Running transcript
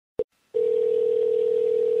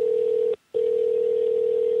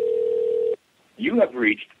You have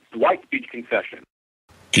reached Dwight Beach Confession.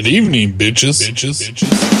 Good evening, bitches. Hey,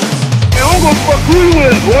 I'm gonna fuck who you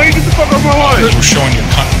is, boy. Get the fuck out of my life. You're showing your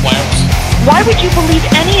cunt flaps. Why would you believe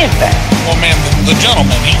any of this? Well, ma'am, the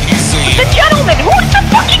gentleman, he's The gentleman? Who's the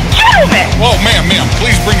fucking gentleman? Well, ma'am,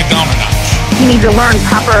 please bring it down a notch. You need to learn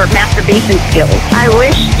proper masturbation skills. I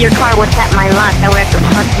wish your car was at my lot. I would have to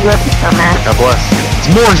fuck you up so much. God bless you. It's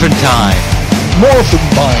morphin' time. Morphin'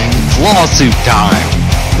 time. Lawsuit time.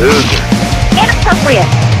 Loser. Inappropriate.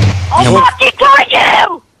 I'll fucking kill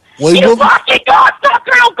you! You fucking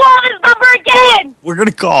cocksucker! I'll call this number again! We're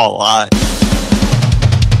gonna call a lot.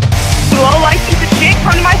 Low life piece of shit,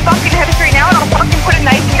 come to my fucking head straight now and I'll fucking put a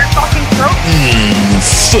knife in your fucking throat.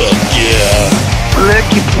 Fuck yeah. Look,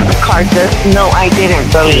 you piece of carcass. No, I didn't.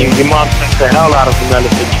 I'm telling you, your mom sent the hell out of some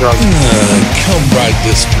elephant drunk. Come ride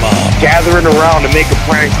this mom. Gathering around to make a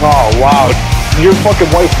prank call. Wow. Your fucking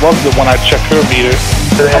wife loves it when I check her meter.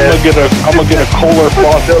 I'm gonna get a Kohler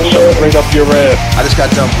faucet shoved right up your ass. I just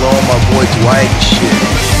got done blowing my boy Dwight and shit.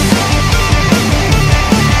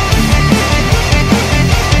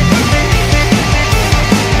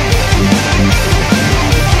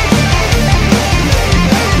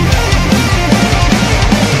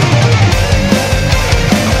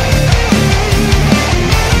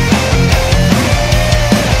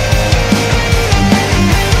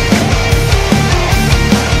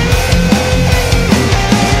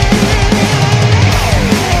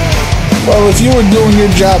 Well, if you were doing your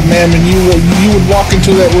job, ma'am, and you would walk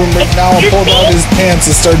into that room right now and pull down his pants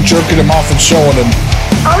and start jerking him off and showing him.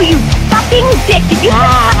 Oh, you fucking dick. Did you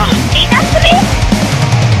fucking say that to me?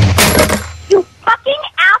 You fucking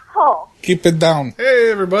asshole. Keep it down. Hey,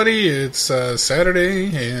 everybody, it's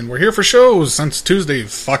Saturday, and we're here for shows since Tuesday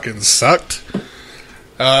fucking sucked.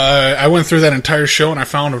 I went through that entire show, and I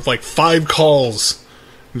found like 5 calls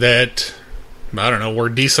that, I don't know, were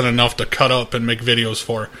decent enough to cut up and make videos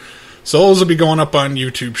for. So those will be going up on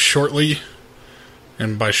YouTube shortly.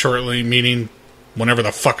 And by shortly, meaning whenever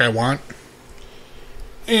the fuck I want.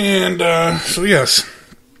 And, so yes.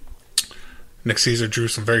 Nick Caesar drew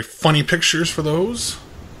some very funny pictures for those.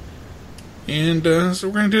 And, so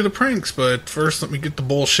we're going to do the pranks. But first, let me get the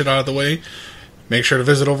bullshit out of the way. Make sure to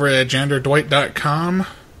visit over at janitordwight.com.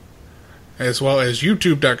 As well as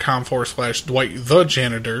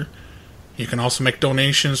youtube.com/DwightTheJanitor. You can also make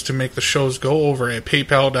donations to make the shows go over at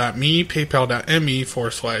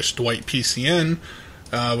paypal.me/DwightPCN.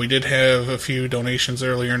 We did have a few donations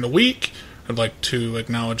earlier in the week. I'd like to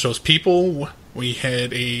acknowledge those people. We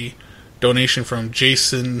had a donation from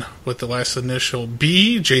Jason with the last initial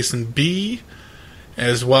B, Jason B,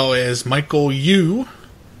 as well as Michael U.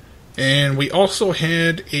 And we also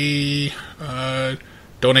had a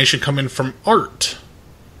donation come in from Art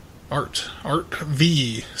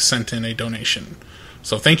V sent in a donation.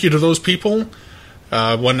 So thank you to those people.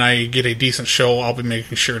 When I get a decent show, I'll be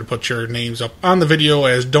making sure to put your names up on the video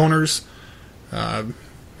as donors. I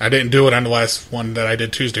didn't do it on the last one that I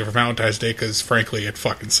did Tuesday for Valentine's Day because, frankly, it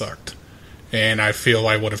fucking sucked. And I feel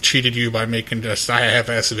I would have cheated you by making just a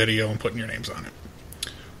half-assed video and putting your names on it.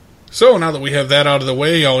 So now that we have that out of the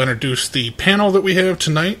way, I'll introduce the panel that we have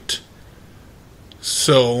tonight.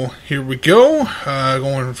 So, here we go.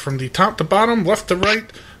 Going from the top to bottom, left to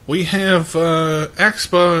right, we have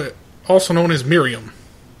Axpa, also known as Miriam.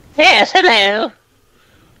 Yes, hello.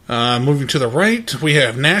 Moving to the right, we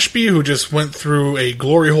have Nashby, who just went through a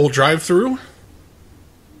glory hole drive-thru.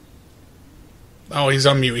 Oh, he's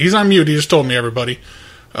on mute. He's on mute, he just told me, everybody.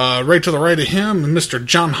 Right to the right of him, Mr.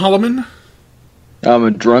 John Holloman. I'm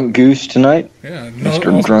a drunk goose tonight. Yeah,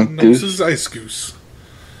 Mr. Drunk Goose. This is Ice Goose.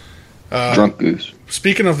 Drunk Goose.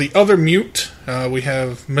 Speaking of the other mute, we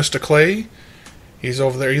have Mr. Clay. He's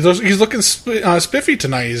over there. He's looking spiffy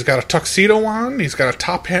tonight. He's got a tuxedo on. He's got a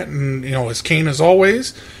top hat and, his cane as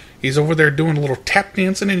always. He's over there doing a little tap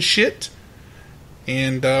dancing and shit.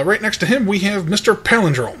 And right next to him, we have Mr.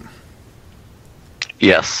 Palindrome.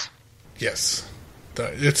 Yes. Yes.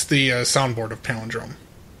 It's the soundboard of Palindrome.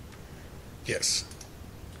 Yes.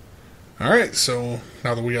 Alright, so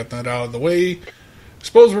now that we got that out of the way, I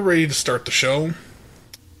suppose we're ready to start the show.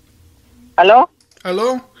 Hello?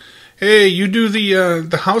 Hello? Hey, you do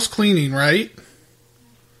the house cleaning, right?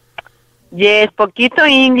 Yes, poquito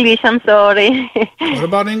English, I'm sorry. What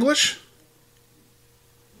about English?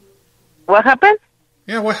 What happened?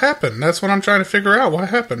 Yeah, what happened? That's what I'm trying to figure out. What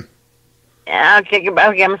happened? Okay,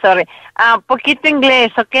 I'm sorry. Poquito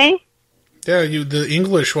English, okay? Yeah, the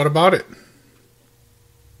English, what about it?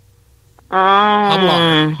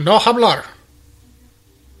 Hablar. No hablar.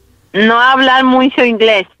 No hablar mucho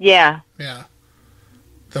inglés, yeah. Yeah.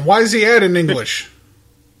 Then why is he add in English?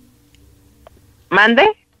 ¿Mande?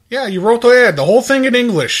 Yeah, you wrote the ad, the whole thing in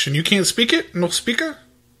English, and you can't speak it? No speaker?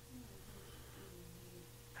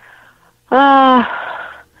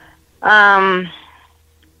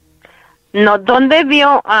 No, ¿dónde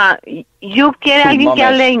vio? ¿You quiere alguien que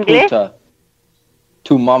hable inglés? Puta.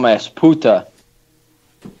 Tu mama es puta.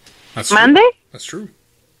 That's true. ¿Mande? That's true.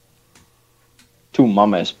 Tu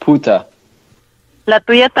mama es puta. La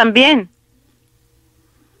tuya también.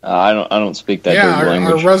 I don't speak that Yeah, dirty our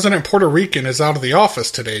language. resident Puerto Rican is out of the office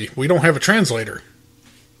today. We don't have a translator.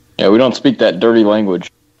 Yeah, we don't speak that dirty language.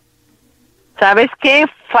 ¿Sabes qué?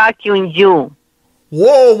 Fuck you and you.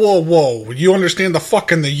 Whoa, whoa, whoa. You understand the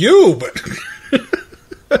fucking the you, but...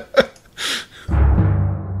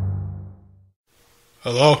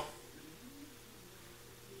 Hello?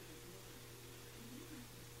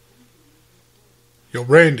 Yo,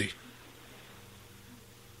 Randy.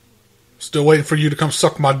 Still waiting for you to come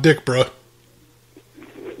suck my dick, bruh.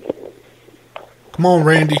 Come on,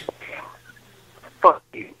 Randy. Fuck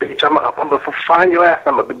you, bitch. I'm gonna find your ass.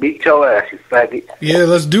 I'm gonna beat your ass, you faggot. Yeah,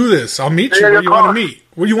 let's do this. I'll meet you. Where you want to meet?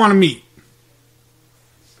 Where you want to meet?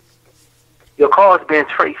 Your car's being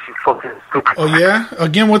traced, you fucking stupid. Oh, yeah?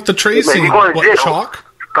 Again with the tracing. You going to What, jail. chalk?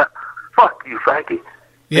 Fuck you, faggot.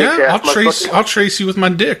 Yeah, Bitch-ass I'll trace you with my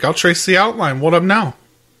dick. I'll trace the outline. What up now?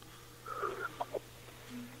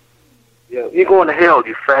 Yeah, you're going to hell,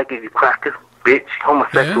 you faggot, you cracker, bitch,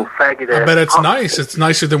 homosexual faggot ass. I bet it's nice. It's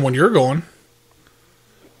nicer than when you're going.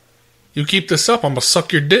 You keep this up, I'm gonna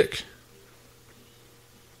suck your dick.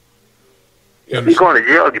 You're going to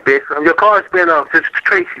jail, you bitch. Your car's been just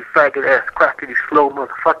traced, you faggot ass cracker, you slow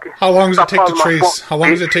motherfucker. How long does it Stop take to calling my trace? phone, How long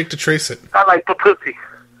does bitch. it take to trace it? I like the pussy.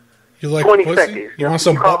 You like 20 pussy? seconds. You want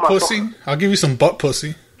some You call butt my pussy? phone. I'll give you some butt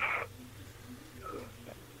pussy.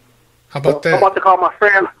 How about I'm that? about to call my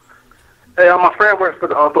friend. Hey, my friend works for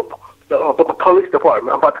the police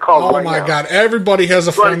department. I'm about to call him Oh right my now. God! Everybody has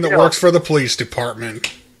a Go friend to that jail. works for the police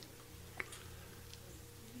department.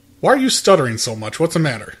 Why are you stuttering so much? What's the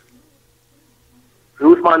matter?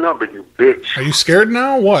 Lose my number, you bitch. Are you scared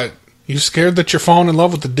now? What? You scared that you're falling in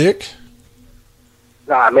love with the dick?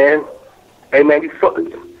 Nah, man. Hey, man, you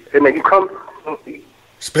fucking. Hey, man, you come.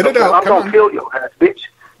 Spit it out. I'm Come gonna on. kill your ass, bitch.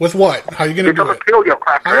 With what? How you gonna Bitch, I'm do gonna it? kill your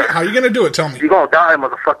cracker. How you gonna do it? Tell me. You gonna die,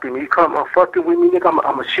 motherfucker. You come fucking with me, nigga.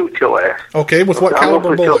 I'm gonna shoot your ass. Okay, with what I'm gonna caliber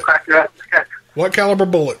put your bullet? cracker ass in the cat. What caliber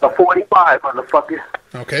bullet? A 45, motherfucker.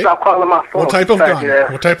 Okay. Stop calling my phone. What type of faggot gun?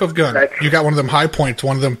 ass. What type of gun? You got one of them high points,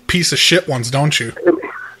 one of them piece of shit ones, don't you?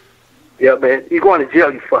 Yeah, man. You going to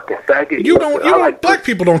jail, you fucking faggot. You don't. I like Black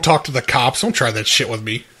people don't talk to the cops. Don't try that shit with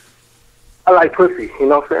me. I like pussy. You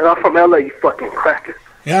know what I'm saying? I'm from LA, you fucking cracker.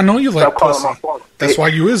 Yeah, I know you like Stop calling pussy. my phone. That's bitch. why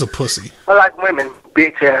you is a pussy. I like women,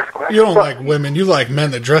 bitch ass cracker. You don't Fuck like women. You like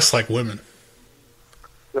men that dress like women.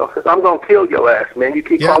 You know what I'm saying? I'm gonna kill your ass, man. You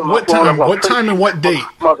keep Yeah. calling my What phone. I'm time? gonna What punch time you, and what date?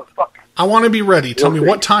 motherfucker. I want to be ready. Tell me Okay.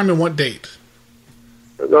 what time and what date.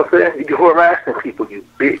 You know what I'm saying? You harassing people, you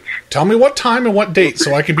bitch. Tell me what time and what date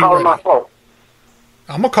so I can be Calling my ready. phone.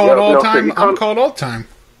 I'm gonna call Yeah, it all you the know, so time. you I'm gonna come- call it all the time.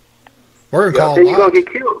 We're gonna Yeah, call then it you're gonna live.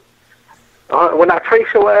 get killed. When I trace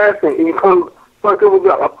your ass and you come fucking with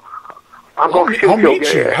me, I'm gonna shoot I'll your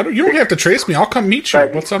meet you. ass. You don't have to trace me. I'll come meet you.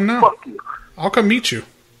 Faggot. What's up now? Fuck you. I'll come meet you.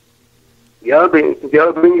 Yeah, then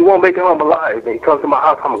you won't make it home alive. Then you come to my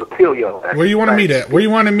house, I'm gonna kill your ass. Where you want to meet at? Where you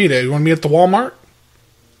want to meet at? You want to meet at the Walmart?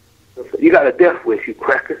 You got a death wish, you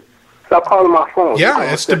cracker. Stop calling my phone.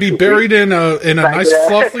 Yeah, it's to be buried in a nice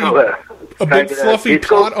fluffy, a big fluffy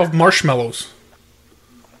pot of marshmallows.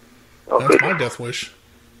 That's my death wish.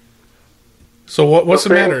 So what's the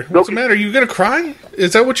matter? What's the matter? You gonna cry?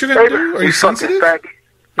 Is that what you're gonna do? Are you sensitive? Are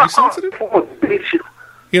you sensitive?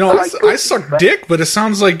 You know, I suck dick, but it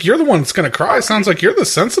sounds like you're the one that's gonna cry. It sounds like you're the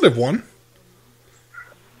sensitive one.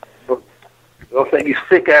 You know what I'm saying? You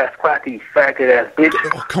sick ass cracker, you faggot ass bitch.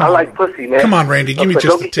 I like pussy, man. Come on, Randy, give me Okay,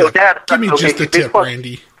 just go a get your tip. dad Give me suck, just okay, a big tip, fuck,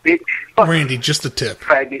 Randy. Bitch. Randy, just a tip.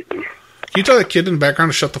 Faggot. Can you tell that kid in the background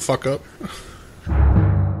to shut the fuck up?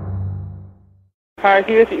 Hi,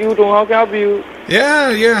 here's Udon. How can I help you?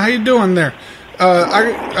 Yeah. How you doing there?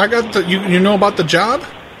 I got the. You know about the job?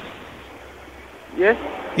 Yes.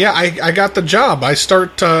 Yeah, I got the job. I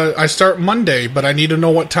start Monday, but I need to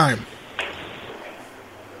know what time.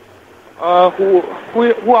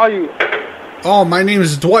 Who are you? Oh, my name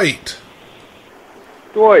is Dwight.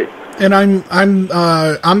 Dwight. And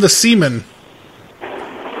I'm the seaman.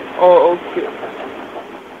 Oh, okay.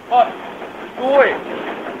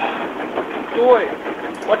 Dwight.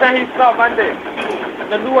 What time he start Monday?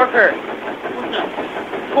 The new worker.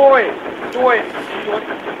 Dwight.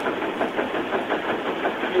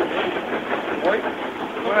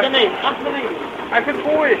 What's your name? I said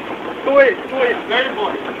Dwight. Very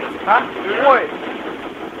boy. Huh? Dwight.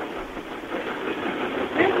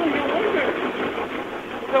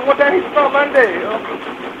 So what time is it on Monday?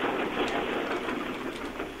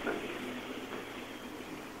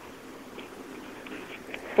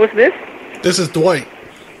 Who's this? This is Dwight.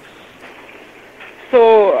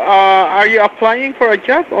 So, are you applying for a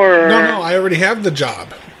job or? No, I already have the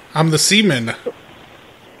job. I'm the seaman.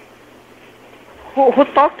 Who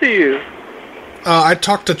talked to you? I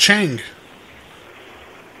talked to Chang.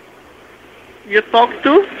 You talked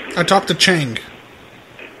to? I talked to Chang.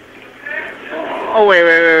 Oh,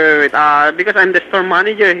 wait. Because I'm the store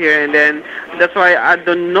manager here, and then that's why I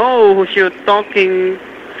don't know who you're talking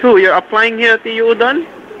to. You're applying here at the Udon?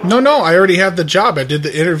 No, I already have the job. I did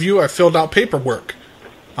the interview. I filled out paperwork.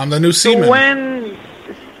 I'm the new seaman.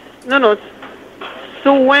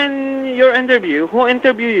 So when your interview, who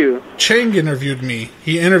interviewed you? Chang interviewed me.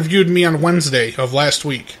 He interviewed me on Wednesday of last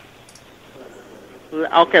week.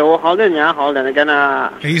 Okay, well, hold on. I'm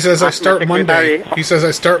gonna... He says I start Monday. He says I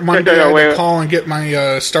start Monday. I have to call and get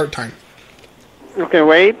my start time. Okay,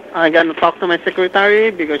 wait. I'm gonna talk to my secretary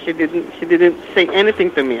because she didn't say anything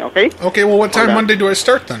to me, okay? Okay, well, what time Monday do I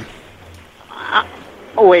start then?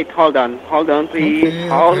 Oh, wait, hold on, please. Okay,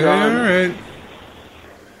 hold on. All right.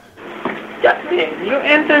 Justin, you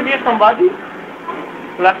interviewed somebody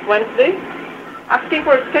last Wednesday asking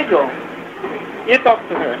for a schedule. You talked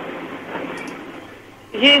to her.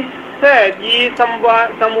 He said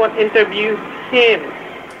someone interviewed him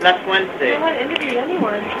last Wednesday. No one interviewed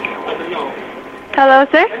anyone. Hello,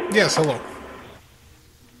 sir? Yes, hello.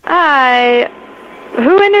 Hi.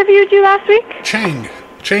 Who interviewed you last week? Chang.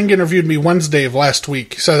 Chang interviewed me Wednesday of last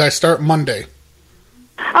week. He says I start Monday.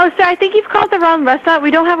 Oh, sir, I think you've called the wrong restaurant.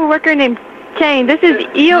 We don't have a worker named Chang. This is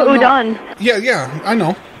Io Udon. Yeah, I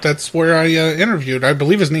know. That's where I interviewed. I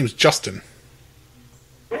believe his name's Justin.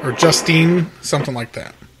 Or Justine, something like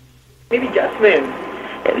that. Maybe Jasmine.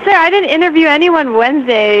 Sir, I didn't interview anyone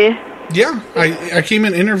Wednesday. Yeah, I came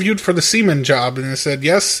in interviewed for the seaman job, and it said,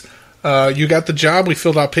 yes, you got the job. We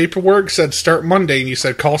filled out paperwork, said start Monday, and you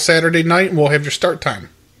said call Saturday night, and we'll have your start time.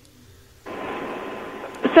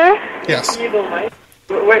 Sir? Yes. You don't mind?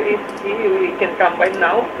 Where is he? We can come right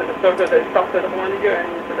now to the store to talk to the manager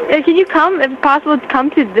and... Can you come, if possible, come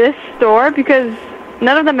to this store? Because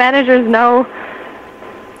none of the managers know.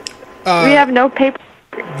 We have no paper.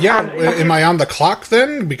 Yeah, am I on the clock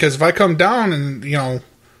then? Because if I come down and,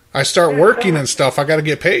 I start working and stuff, I got to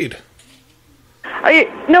get paid.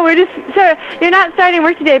 No, sir, you're not starting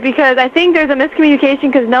work today because I think there's a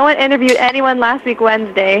miscommunication because no one interviewed anyone last week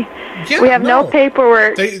Wednesday. Yeah, we have no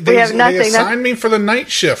paperwork. We have nothing. They assigned me for the night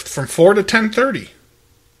shift from 4 to 10:30.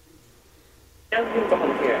 Come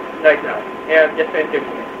here right now. Yeah, just interview.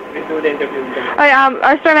 We do the interview.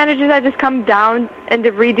 Our store managers had just come down and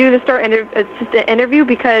to redo the store interview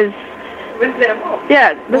because... Wednesday I'm off.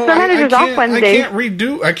 Yeah, the store manager's off Wednesday.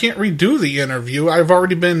 I can't redo the interview. I've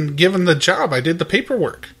already been given the job. I did the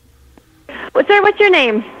paperwork. Sir, what's your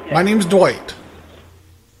name? My name's Dwight.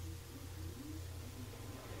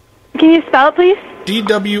 Can you spell it, please?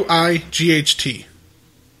 D-W-I-G-H-T.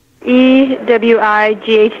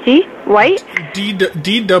 E-W-I-G-H-T? White?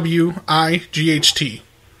 D-W-I-G-H-T.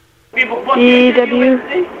 D-W...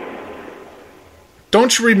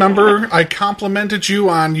 Don't you remember I complimented you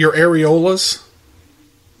on your areolas?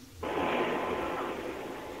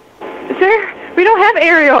 Sir, we don't have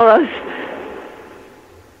areolas.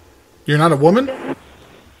 You're not a woman?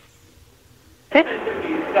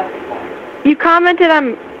 You commented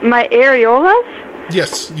on my areolas?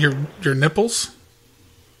 Yes, your nipples?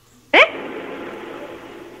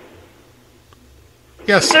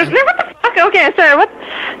 Yes. What the fuck? Okay, sir, what?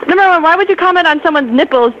 Number one, why would you comment on someone's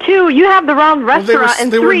nipples? Two, you have the wrong restaurant. They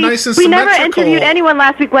and were three, nice and we never symmetrical. interviewed anyone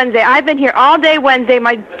last week Wednesday. I've been here all day Wednesday.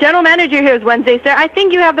 My general manager here is Wednesday, sir. I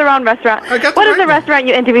think you have the wrong restaurant. What is the restaurant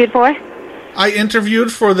you interviewed for? I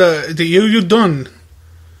interviewed for the Udon.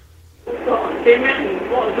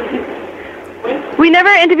 We never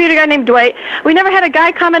interviewed a guy named Dwight. We never had a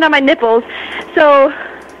guy comment on my nipples. So...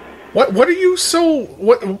 What are you so...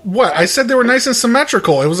 What? I said they were nice and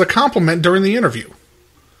symmetrical. It was a compliment during the interview.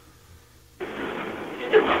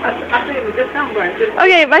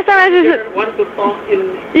 Okay, my store manager...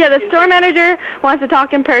 Yeah, the store manager wants to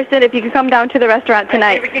talk in person if you could come down to the restaurant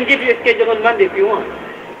tonight. We can give you a schedule on Monday if you want.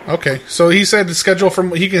 Okay, so he said the schedule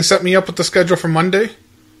from... He can set me up with the schedule for Monday?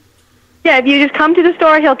 Yeah, if you just come to the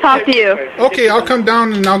store, he'll talk to you. Okay, I'll come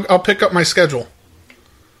down and I'll pick up my schedule.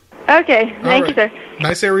 Okay, thank you, sir.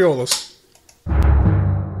 Nice areolas.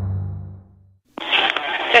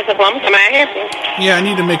 Just a plum. Am I here? Yeah, I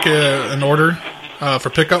need to make an order for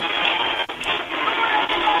pickup.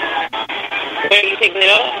 Where are you picking it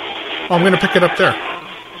up? Oh, I'm going to pick it up there.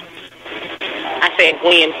 I said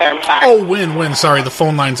Gwen, sir. I'm sorry. Oh, Win. Sorry, the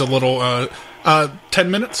phone line's a little,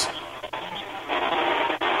 10 minutes?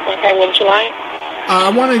 Okay, what would you like? I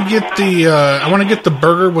want to get the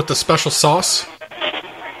burger with the special sauce.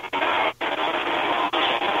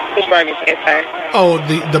 Which burger is it, sir? Oh,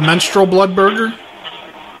 the menstrual blood burger?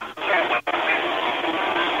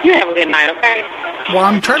 You have a good night, okay? Well,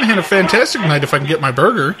 I'm trying to have a fantastic night if I can get my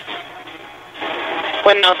burger.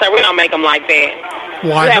 Well, no, sir, we don't make them like that.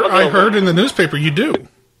 Well, I heard in the newspaper you do.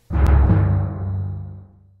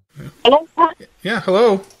 Hello? Yeah,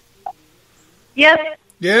 hello. Yes.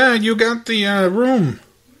 Yeah, you got the room.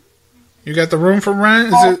 You got the room for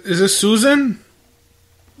rent? Is this Susan?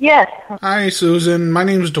 Yes. Hi, Susan. My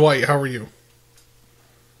name's Dwight. How are you?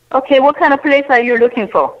 Okay, what kind of place are you looking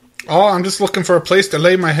for? Oh, I'm just looking for a place to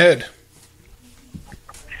lay my head.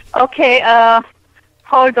 Okay,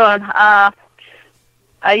 hold on.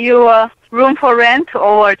 Are you room for rent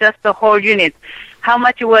or just the whole unit? How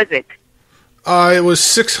much was it? It was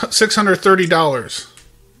 $630.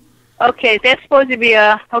 Okay, that's supposed to be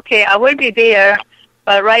okay, I will be there,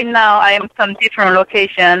 but right now I am some different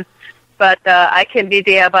location, but I can be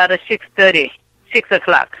there about 6:30, 6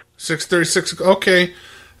 o'clock. 6:36. Okay,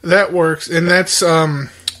 that works. And that's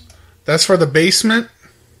for the basement?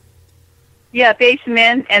 Yeah,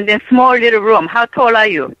 basement and then small little room. How tall are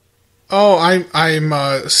you? Oh, I'm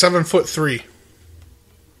 7'3".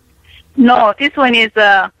 No, this one is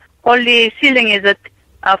only ceiling is at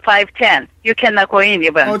 5'10". You cannot go in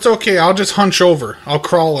even. Oh, it's okay. I'll just hunch over. I'll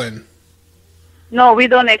crawl in. No, we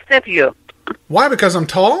don't accept you. Why? Because I'm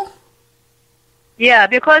tall? Yeah,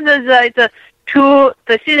 because the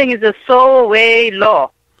ceiling is so way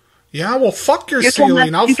low. Yeah, well, fuck your You ceiling.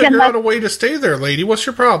 cannot- I'll you figure cannot- out a way to stay there, lady. What's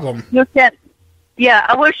your problem? You can. Yeah,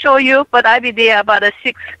 I will show you, but I'll be there about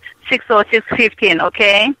 6 or 6:15.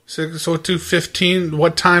 Okay. 2:15.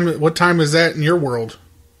 What time is that in your world?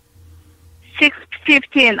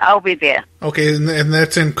 6:15, I'll be there. Okay, and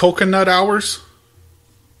that's in coconut hours?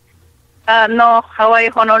 No, Hawaii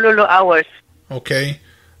Honolulu hours. Okay.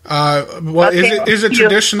 Well, Okay, is it you-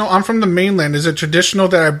 traditional? I'm from the mainland. Is it traditional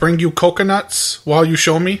that I bring you coconuts while you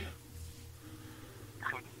show me?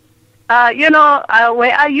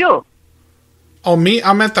 Where are you? Oh, me?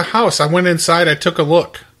 I'm at the house. I went inside. I took a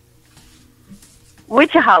look.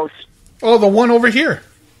 Which house? Oh, the one over here.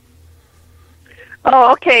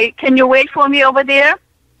 Oh, okay. Can you wait for me over there?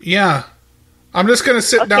 Yeah. I'm just gonna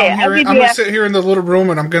sit Okay, down here. I'll be I'm gonna there. sit here in the little room,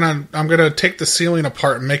 and I'm gonna take the ceiling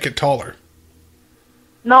apart and make it taller.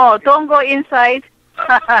 No, don't go inside.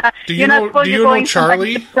 Do you You're know- not supposed do to you go know in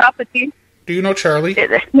somebody's Charlie? property. Do you know Charlie?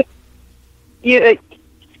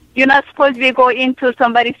 You're not supposed to be go into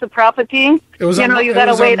somebody's property. It was you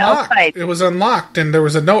gotta wait unlocked. outside. It was unlocked, and there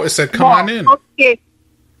was a note that said, "Come No, on in." Okay.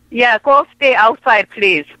 Yeah, go stay outside,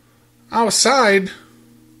 please. Outside?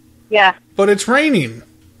 Yeah. But it's raining.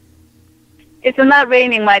 It's not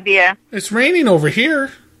raining, my dear. It's raining over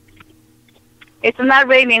here. It's not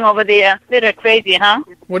raining over there. Little crazy, huh?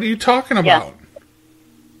 What are you talking about?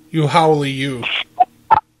 You howly you.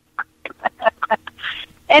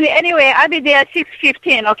 Anyway, I'll be there at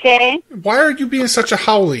 6:15, okay? Why are you being such a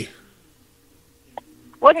howly?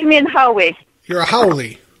 What do you mean, Howie? You're a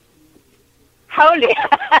howly. Howley.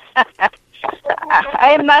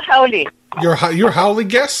 I am not Howley. You're howly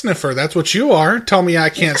guest sniffer. That's what you are. Tell me I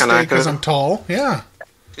can't stay because I'm tall. Yeah.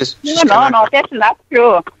 No, that's not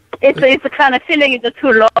true. It's a kind of feeling it's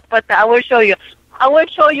too low, but I will show you. I will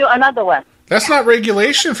show you another one. That's not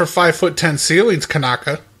regulation for 5'10" ceilings,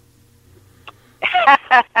 Kanaka.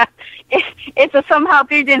 It's a somehow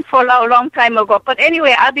building for a long time ago. But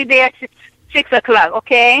anyway, I'll be there at 6 o'clock,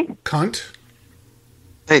 okay? Cunt.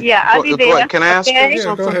 Hey, Yeah, I'll be there. Can I ask okay? you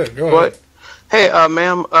something? Go ahead. What? Hey,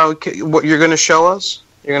 ma'am, what you're going to show us?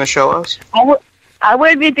 You're going to show us? I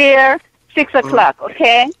will be there 6 o'clock,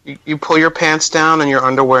 okay? You pull your pants down and your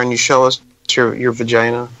underwear and you show us your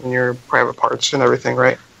vagina and your private parts and everything,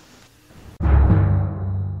 right?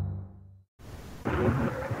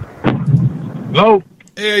 Hello?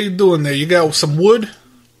 Hey, how you doing there? You got some wood?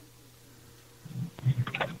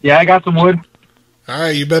 Yeah, I got some wood. All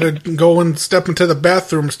right, you better go and step into the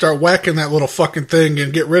bathroom and start whacking that little fucking thing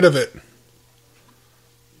and get rid of it.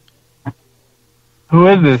 Who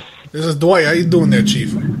is this? This is Dwight. How you doing there,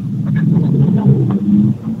 Chief?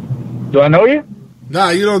 Do I know you? Nah,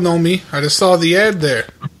 you don't know me. I just saw the ad there.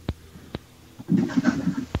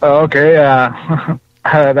 Oh, okay.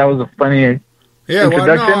 That was a funny Yeah, well,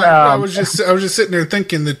 introduction. no, I was just sitting there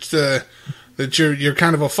thinking that you're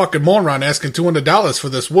kind of a fucking moron asking $200 for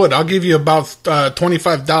this wood. I'll give you about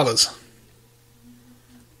 $25.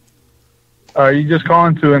 Are you just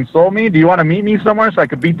calling to insult me? Do you want to meet me somewhere so I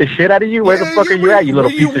could beat the shit out of you? Where the fuck are you at, you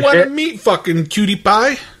little piece of You want to shit? meet, fucking cutie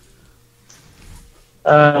pie?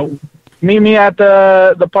 Meet me at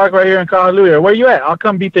the park right here in Kahalua. Where you at? I'll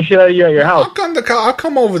come beat the shit out of you at your house. I'll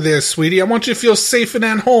come over there, sweetie. I want you to feel safe and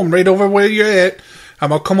at home, right over where you're at. I'm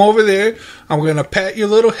gonna come over there. I'm gonna pat your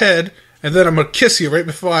little head, and then I'm gonna kiss you right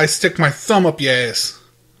before I stick my thumb up your ass.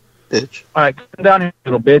 Bitch. All right, come down here,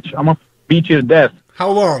 little bitch. I'm gonna beat you to death. How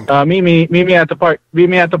long? Meet me at the park. Meet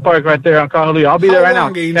me at the park right there on Kahalua. I'll be there right now.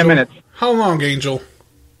 Angel? 10 minutes. How long, Angel?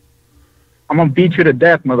 I'm gonna beat you to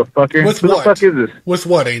death, motherfucker. With Who what? the fuck is this? With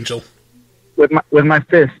what, Angel? With my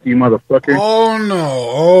fist, you motherfucker.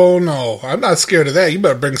 Oh no! I'm not scared of that. You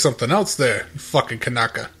better bring something else there, you fucking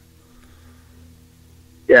Kanaka.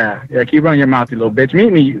 Yeah. Keep running your mouth, you little bitch.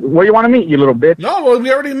 Meet me. Where you want to meet, you little bitch? No, well,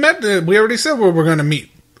 we already met. We already said where we're gonna meet.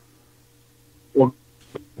 Well,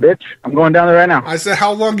 bitch, I'm going down there right now. I said,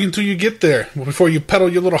 how long until you get there before you pedal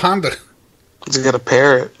your little Honda? You got a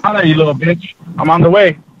parrot. I'm there, you little bitch. I'm on the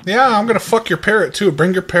way. Yeah, I'm gonna fuck your parrot too.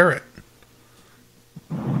 Bring your parrot.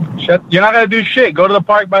 You're not gonna do shit. Go to the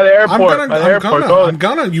park by the airport. I'm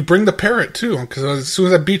gonna. You bring the parrot too, because as soon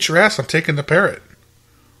as I beat your ass, I'm taking the parrot.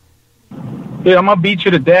 Dude, I'm gonna beat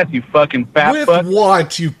you to death, you fucking fat With fuck.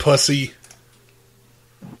 what, you pussy?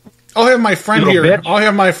 I'll have my friend Little here. bitch. I'll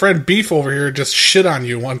have my friend Beef over here just shit on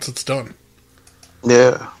you once it's done.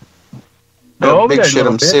 Yeah. Go over big there, shit.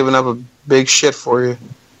 little I'm bitch. saving up a big shit for you.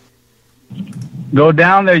 Go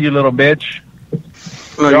down there, you little bitch.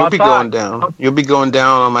 No, You're you'll be outside. going down. You'll be going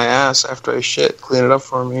down on my ass after I shit. Clean it up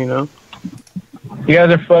for me, you know? You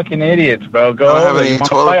guys are fucking idiots, bro. Go I don't have over. any You wanna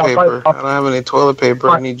toilet fight? I'll paper. fight- I don't have any toilet paper.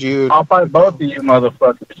 I need you. I'll fight both of you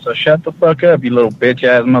motherfuckers. So shut the fuck up, you little bitch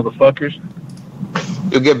ass motherfuckers.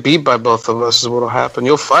 You'll get beat by both of us is what'll happen.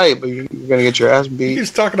 You'll fight, but you're going to get your ass beat.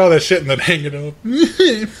 He's talking all that shit and then hanging up.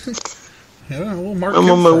 Yeah, we'll mark I'm him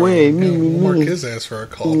on my for a- way. yeah, we'll mark his ass for a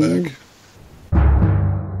callback.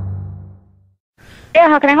 Yeah,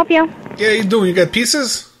 how can I help you? Yeah, you doing? You got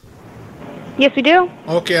pizzas? Yes, we do.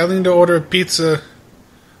 Okay, I need to order a pizza.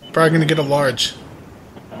 Probably gonna get a large.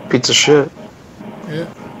 Pizza shit. Yeah,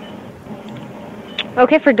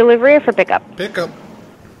 Okay, for delivery or for pickup? pickup.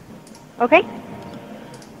 Okay.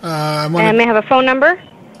 I'm And may I have a phone number?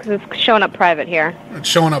 Because it's showing up private here. It's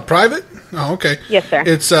showing up private? Oh, okay. Yes, sir.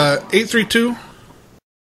 It's 832.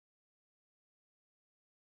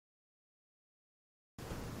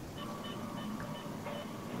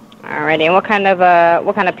 Alrighty, and what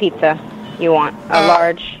kind of pizza you want? A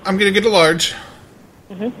large? I'm gonna get a large.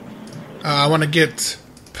 Mm-hmm. I want to get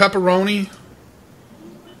pepperoni,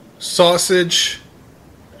 sausage,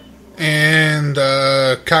 and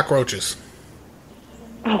cockroaches.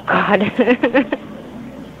 Oh, God.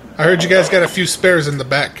 I heard you guys got a few spares in the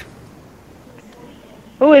back.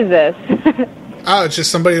 Who is this? Oh, it's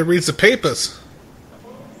just somebody that reads the papers.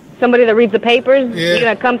 Somebody that reads the papers? Yeah. You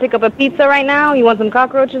gonna come pick up a pizza right now? You want some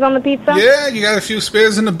cockroaches on the pizza? Yeah, you got a few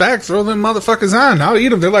spares in the back. Throw them motherfuckers on. I'll eat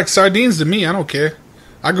them. They're like sardines to me. I don't care.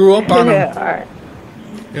 I grew up on them. Alright.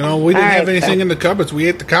 You know, we didn't All have right, anything sir. in the cupboards. We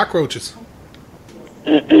ate the cockroaches.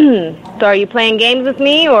 So are you playing games with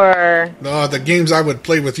me, or? No, the games I would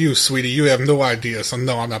play with you, sweetie, you have no idea. So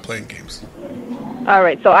no, I'm not playing games.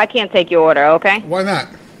 Alright, so I can't take your order, okay? Why not?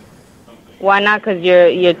 Why not? Because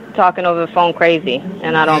you're talking over the phone crazy,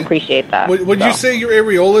 and I don't appreciate that. Would you say your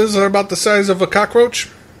areolas are about the size of a cockroach?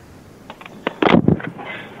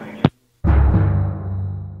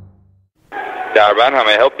 Darban, how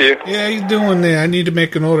may I help you? Yeah, you doing there? I need to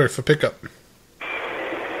make an order for pickup.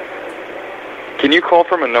 Can you call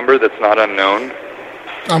from a number that's not unknown?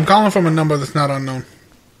 I'm calling from a number that's not unknown.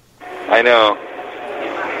 I know.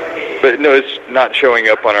 But no, it's not showing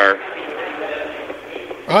up on our...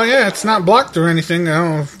 Oh yeah, it's not blocked or anything. I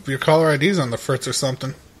don't know if your caller ID's on the fritz or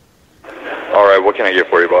something. Alright, what can I get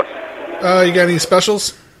for you, boss? You got any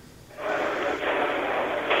specials?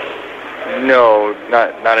 No,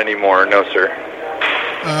 not anymore. No, sir.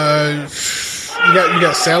 You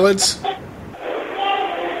got salads?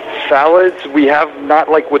 Salads, we have not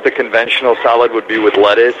like what the conventional salad would be with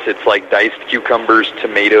lettuce. It's like diced cucumbers,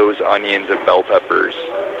 tomatoes, onions, and bell peppers.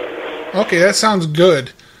 Okay, that sounds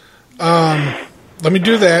good. Let me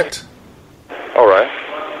do that. All right.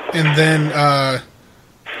 And then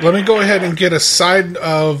let me go ahead and get a side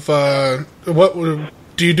of what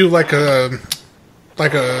do you do, like a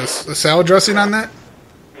salad dressing on that?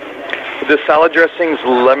 The salad dressing's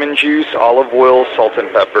lemon juice, olive oil, salt and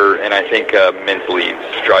pepper, and I think mint leaves,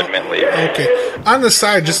 dried mint leaves. Okay. On the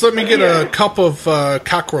side, just let me get a cup of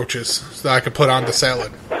cockroaches so that I can put on the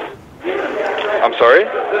salad. I'm sorry?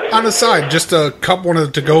 On the side, just a cup, one of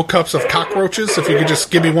the to-go cups of cockroaches. If you could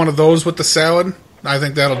just give me one of those with the salad, I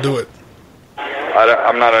think that'll do it.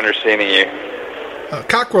 I'm not understanding you.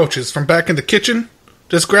 Cockroaches from back in the kitchen.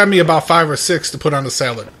 Just grab me about 5 or 6 to put on the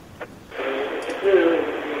salad.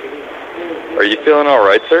 Are you feeling all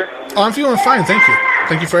right, sir? Oh, I'm feeling fine, thank you.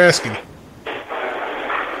 Thank you for asking. Is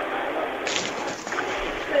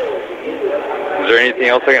there anything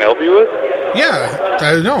else I can help you with? Yeah,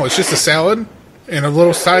 I know. It's just a salad and a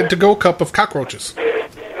little side to-go cup of cockroaches.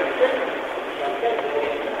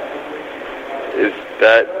 Is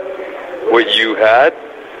that what you had?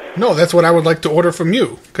 No, that's what I would like to order from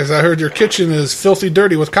you, because I heard your kitchen is filthy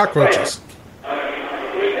dirty with cockroaches.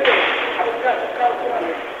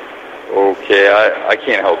 Okay, I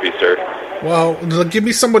can't help you, sir. Well, give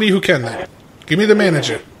me somebody who can then. Give me the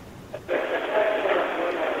manager.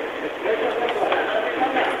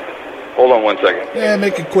 Hold on 1 second. Yeah,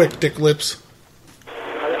 make it quick, Dick Lips.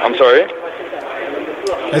 I'm sorry?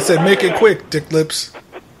 I said make it quick, Dick Lips.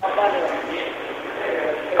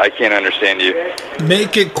 I can't understand you.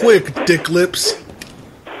 Make it quick, Dick Lips.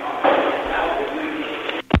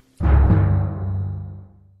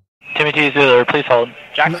 Timothy Zulu, please hold.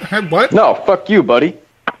 Jack? What? No, fuck you, buddy.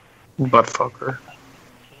 Butt fucker.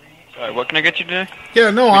 Sorry, what can I get you today? Yeah,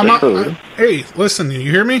 no, I'm not. Hey, listen, you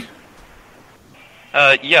hear me?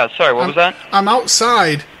 Yeah, sorry, what was that? I'm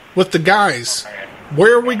outside with the guys.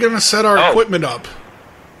 Where are we going to set our equipment up?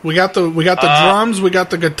 We got the drums, we got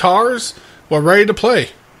the guitars. We're ready to play.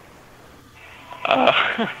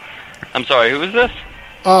 I'm sorry, who is this?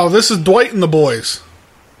 Oh, this is Dwight and the boys.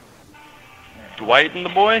 Dwight and the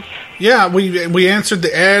boys? Yeah, we answered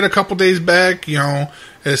the ad a couple days back. You know,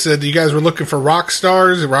 it said you guys were looking for rock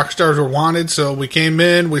stars. The rock stars were wanted, so we came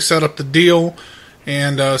in, we set up the deal,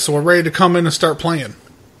 and so we're ready to come in and start playing.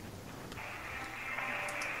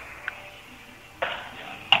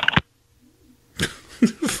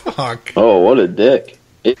 Fuck. Oh, what a dick.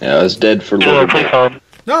 Yeah, I was dead for a little bit.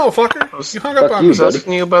 No, fucker. You hung up on me. I was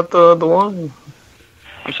asking you about the wine.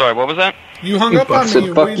 I'm sorry, what was that? You hung up on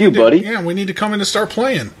me. Fuck you, buddy. Yeah, we need to come in and start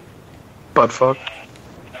playing. Butt fuck.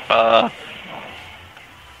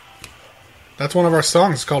 That's one of our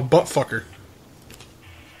songs. It's called Butt Fucker.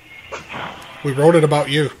 We wrote it about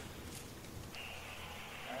you.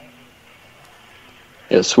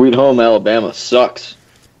 Yeah, Sweet Home Alabama sucks.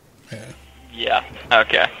 Yeah,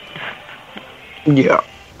 okay. Yeah.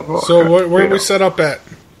 So where are we set up at?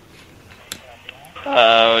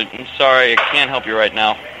 I'm sorry, I can't help you right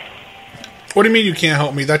now. What do you mean you can't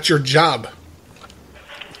help me? That's your job.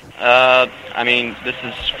 I mean, this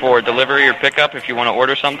is for delivery or pickup if you want to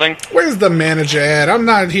order something. Where's the manager at? I'm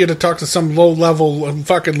not here to talk to some low-level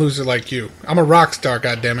fucking loser like you. I'm a rock star,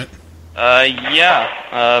 goddammit.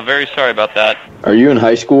 Yeah. Very sorry about that. Are you in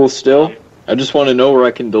high school still? I just want to know where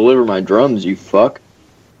I can deliver my drums, you fuck.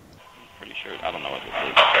 Pretty sure. I don't know what this is.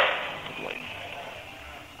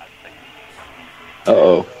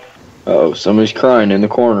 Uh-oh. Uh-oh, somebody's crying in the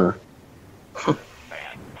corner.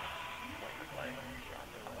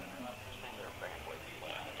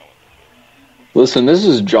 Listen, this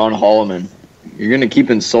is John Holloman. You're gonna keep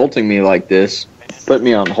insulting me like this, put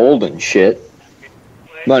me on hold and shit.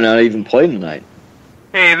 Might not even play tonight.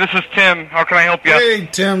 Hey, this is Tim. How can I help you? Hey,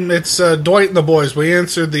 Tim, it's Dwight and the boys. We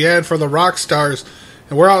answered the ad for the rock stars,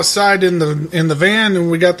 and we're outside in the van, and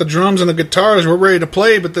we got the drums and the guitars. We're ready to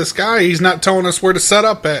play, but this guy, he's not telling us where to set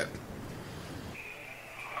up at.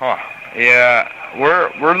 Huh. Yeah,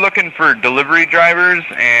 we're looking for delivery drivers,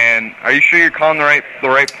 and are you sure you're calling the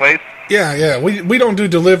right place? Yeah. We don't do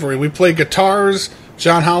delivery. We play guitars.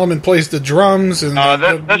 John Holloman plays the drums, and that's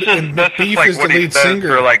just like what he says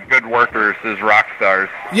for like good workers is rock stars.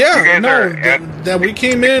 Yeah, that we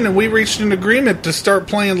came in and we reached an agreement to start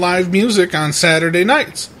playing live music on Saturday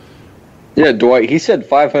nights. Yeah, Dwight, he said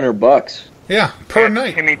 $500. Yeah, per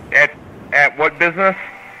night. At what business?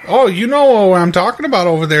 Oh, you know what I'm talking about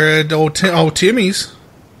over there at old Timmy's.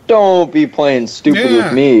 Don't be playing stupid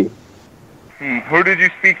with me. Who did you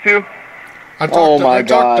speak to? I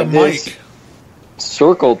talked to Mike.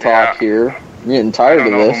 Circle talk here. I'm getting tired of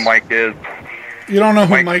this. I don't know who Mike is. You don't know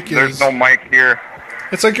who Mike is? There's no Mike here.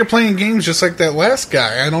 It's like you're playing games just like that last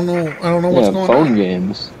guy. I don't know what's going on. Phone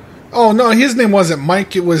games. Oh, no, his name wasn't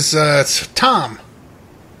Mike. It was Tom.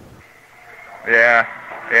 Yeah.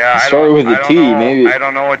 Start with a T, maybe. I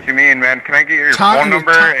don't know what you mean, man. Can I get your phone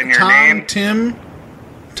number and your name?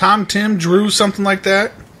 Tom, Drew, something like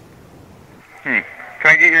that. Can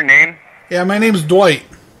I get your name? Yeah, my name's Dwight.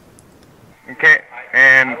 Okay,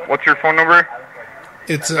 and what's your phone number?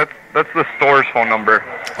 That's the store's phone number.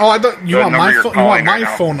 Oh, I thought you want my phone. You want my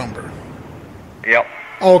phone number? Yep.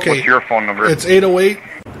 Oh, okay. What's your phone number? It's 808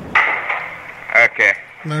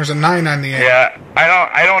 There's a 9 on the end. Yeah,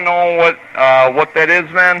 I don't know what that is,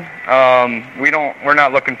 man. We're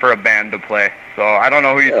not looking for a band to play, so I don't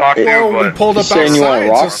know who you talked to. Well, we But pulled up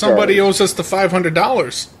outside, so somebody owes us the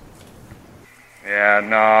 $500. yeah,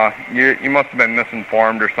 no, you must have been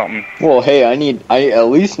misinformed or something. Well, hey, I at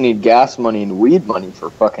least need gas money and weed money for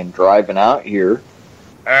fucking driving out here.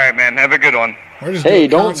 All right, man. Have a good one. We're just Hey, doing a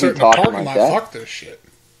don't concert be in the talking parking like lot. that. Fuck this shit.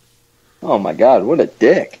 Oh my god, what a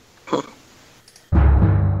dick.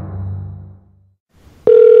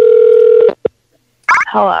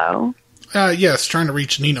 Hello. Yes, trying to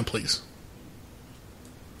reach Nina, please.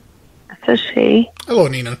 This is she. Hello,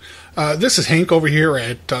 Nina. This is Hank over here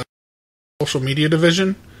at Social Media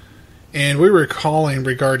Division, and we were calling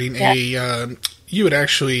regarding you had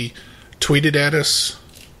actually tweeted at us.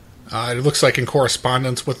 It looks like in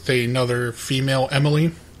correspondence with another female,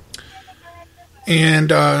 Emily.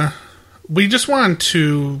 And we just wanted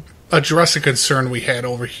to address a concern we had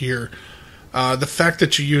over here. The fact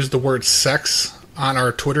that you used the word sex on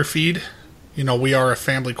our Twitter feed. You know, we are a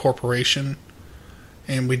family corporation,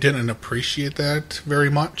 and we didn't appreciate that very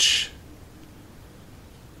much.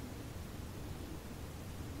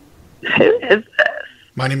 Who is this?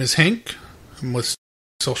 My name is Hank. I'm with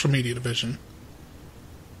Social Media Division.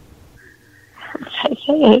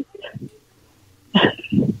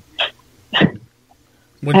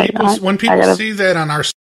 When people see that on our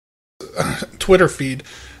Twitter feed,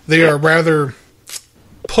 they are rather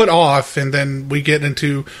put off, and then we get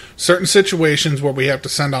into certain situations where we have to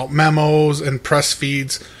send out memos and press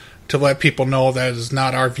feeds to let people know that is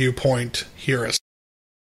not our viewpoint here.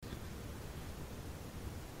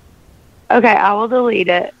 Okay, I will delete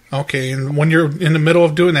it. Okay, and when you're in the middle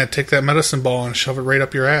of doing that, take that medicine ball and shove it right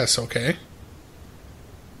up your ass, okay?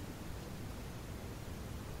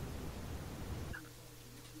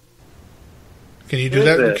 Can you do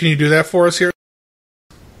that? Can you do that for us here?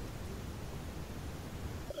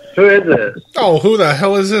 Who is this? Oh, who the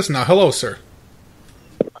hell is this now? Hello, sir.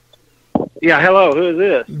 Yeah, hello. Who is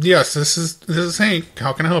this? Yes, this is Hank.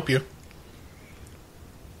 How can I help you?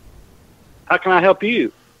 How can I help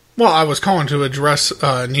you? Well, I was calling to address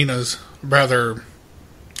Nina's rather,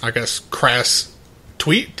 I guess, crass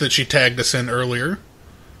tweet that she tagged us in earlier.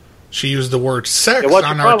 She used the word sex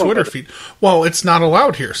on our Twitter feed. Well, it's not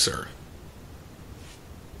allowed here, sir.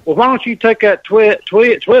 Well, why don't you take that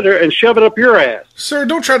Twitter and shove it up your ass? Sir,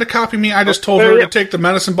 don't try to copy me. I just told her to take the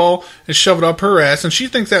medicine ball and shove it up her ass, and she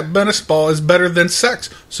thinks that medicine ball is better than sex.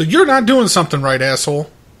 So you're not doing something right, asshole.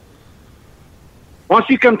 Why don't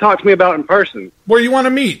you come talk to me about it in person? Where you want to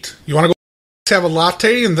meet? You want to go have a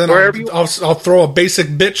latte, and then I'll throw a basic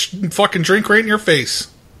bitch fucking drink right in your face.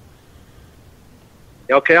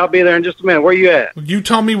 Okay, I'll be there in just a minute. Where you at? You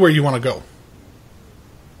tell me where you want to go.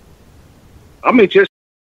 I'll meet you.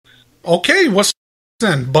 Okay, what's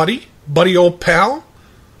then, buddy? Buddy old pal?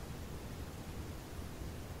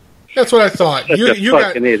 That's what I thought. You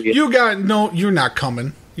got no, you're not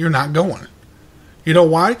coming. You're not going. You know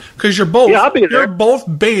why? Because you're both you're both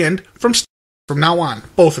banned from now on,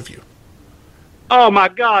 both of you. Oh my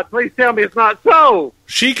God, please tell me it's not so.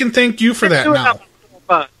 She can thank you for that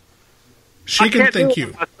now. She can thank you.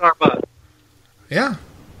 Starbucks. Yeah.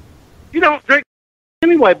 You don't drink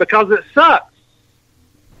anyway because it sucks.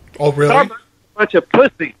 Oh, really? Starbucks is a bunch of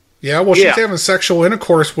pussy. Yeah, well, she's having sexual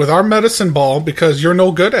intercourse with our medicine ball because you're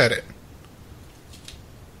no good at it.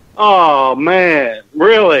 Oh, man.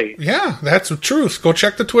 Really? Yeah, that's the truth. Go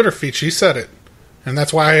check the Twitter feed. She said it. And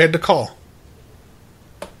that's why I had to call.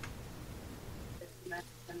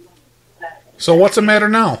 So what's the matter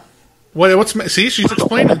now? See, she's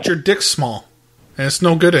explaining that your dick's small. And it's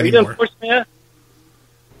no good anymore.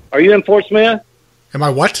 Are you in Fort Smith? Am I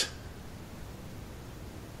what?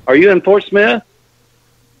 Are you in Fort Smith?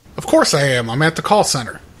 Of course I am. I'm at the call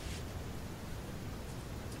center.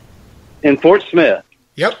 In Fort Smith?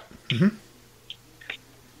 Yep. Mm-hmm.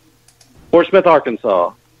 Fort Smith,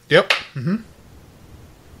 Arkansas? Yep. Mm-hmm.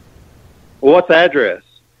 Well, what's the address?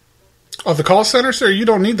 Of the call center, sir? You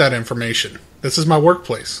don't need that information. This is my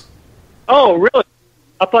workplace. Oh, really?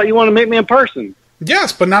 I thought you wanted to meet me in person.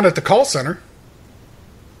 Yes, but not at the call center.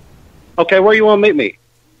 Okay, where you want to meet me?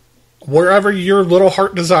 Wherever your little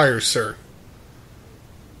heart desires, sir.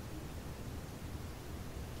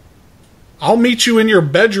 I'll meet you in your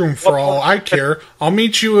bedroom for all I care. I'll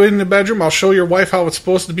meet you in the bedroom. I'll show your wife how it's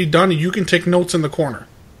supposed to be done, and you can take notes in the corner.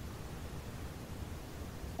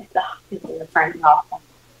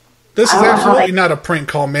 This is absolutely not a prank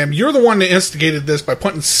call, ma'am. You're the one that instigated this by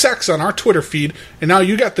putting sex on our Twitter feed, and now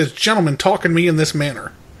you got this gentleman talking to me in this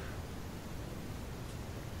manner.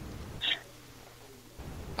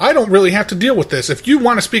 I don't really have to deal with this. If you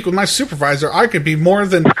want to speak with my supervisor, I could be more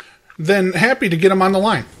than happy to get him on the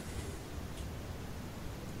line.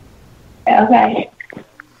 Okay.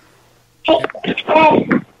 Hey,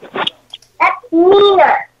 that's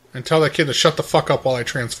Nina. And tell that kid to shut the fuck up while I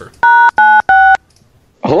transfer.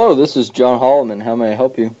 Hello, this is John Holloman. How may I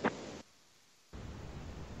help you?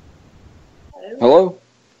 Hello?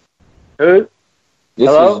 Who?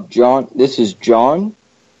 Hello? This is John.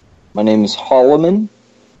 My name is Holloman.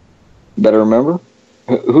 Better remember.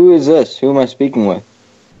 Who is this? Who am I speaking with?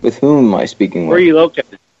 With whom am I speaking with? Where are you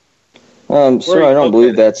located? Sir, I don't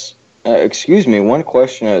believe that's... excuse me, one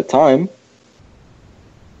question at a time.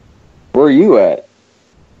 Where are you at?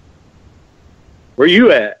 Where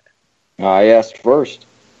you at? I asked first.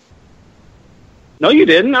 No, you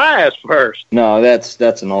didn't. I asked first. No,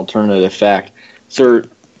 that's an alternative fact. Sir,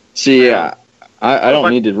 see, I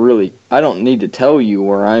don't need to tell you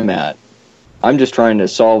where I'm at. I'm just trying to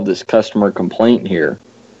solve this customer complaint here.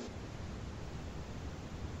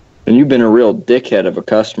 And you've been a real dickhead of a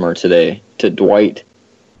customer today to Dwight.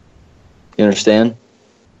 You understand?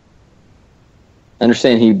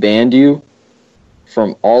 Understand he banned you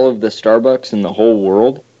from all of the Starbucks in the whole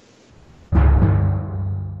world? Mira,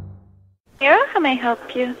 how may I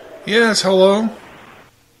help you? Yes, hello.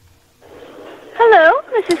 Hello,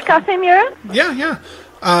 this is Cafe Mira. Yeah.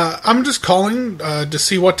 I'm just calling to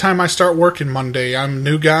see what time I start working Monday. I'm a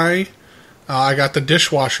new guy. I got the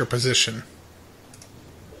dishwasher position.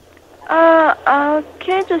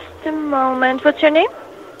 Okay, just a moment. What's your name?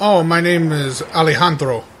 Oh, my name is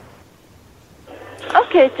Alejandro.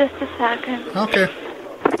 Okay, just a second. Okay.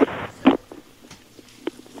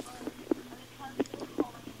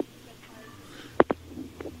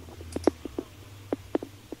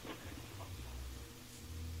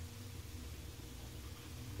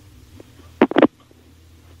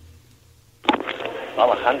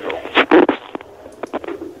 Alejandro.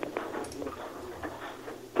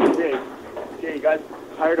 Okay, you guys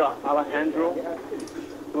hired Alejandro.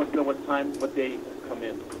 He wants to know what time, what day come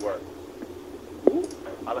in to work. Who?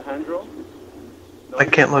 Alejandro? No, I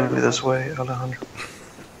can't love you this way, Alejandro.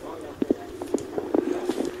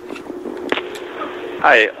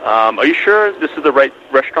 Hi, are you sure this is the right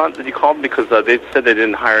restaurant that you called? Because they said they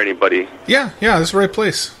didn't hire anybody. Yeah, this is the right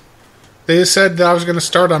place. They said that I was going to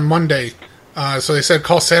start on Monday. So they said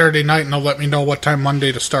call Saturday night and they'll let me know what time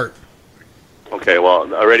Monday to start. Okay,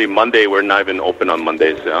 well, already Monday, we're not even open on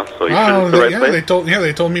Mondays, yeah? So you sure it's the right place?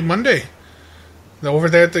 They told me Monday. They're over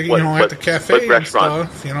there at the, at the cafe and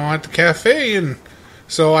stuff, at the cafe, and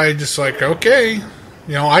so I just like, okay.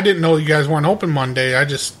 I didn't know you guys weren't open Monday. I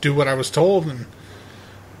just do what I was told, and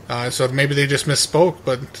so maybe they just misspoke,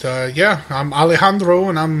 but I'm Alejandro,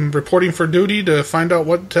 and I'm reporting for duty to find out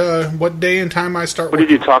what day and time I start working.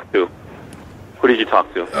 Who did you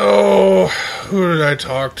talk to? Oh, who did I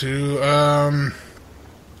talk to?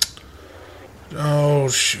 Oh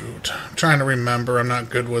shoot, I'm trying to remember. I'm not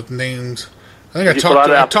good with names. I think I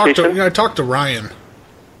talked to Ryan.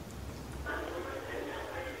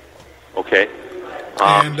 Okay.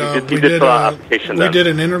 And we did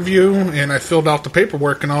an interview, and I filled out the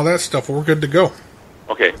paperwork and all that stuff. We're good to go.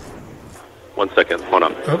 Okay. 1 second. Hold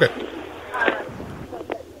on. Okay.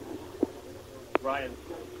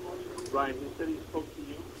 Ryan, he said he spoke to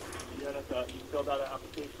you. You filled out an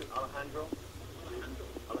application, Alejandro.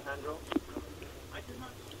 I did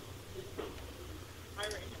not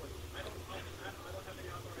hire anyone. I don't have any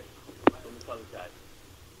authorization. Let me tell this guy.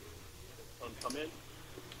 Come in. He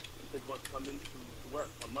said, come in to work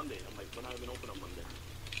on Monday. I'm like, we're not even open on Monday.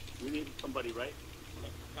 We need somebody, right?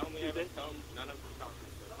 Tell me, none of them talk to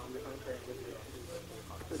me.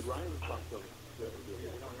 I said, Ryan talked to him.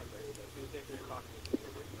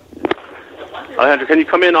 Alejandro, can you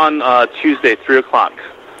come in on Tuesday, 3 o'clock?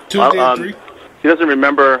 Tuesday at 3? He doesn't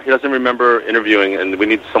remember interviewing, and we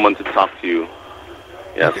need someone to talk to you.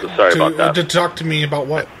 Yeah, okay. So sorry about that. To talk to me about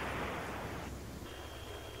what?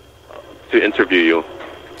 To interview you.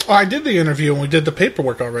 Oh, I did the interview, and we did the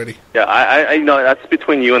paperwork already. Yeah, I know that's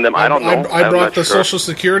between you and them. I don't know. I brought the Social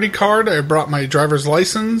Security card. I brought my driver's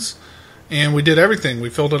license, and we did everything. We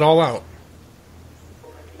filled it all out.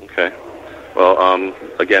 Okay. Well,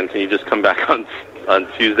 again, can you just come back on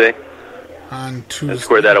Tuesday? On Tuesday. And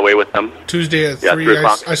square that away with them? Tuesday at 3. 3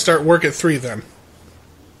 o'clock. I start work at 3 then.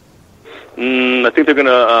 I think they're going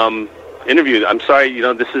to interview. I'm sorry,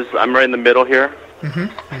 I'm right in the middle here.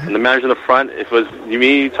 Mm-hmm. And the manager in the front, if it was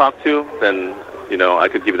me you talked to, then, I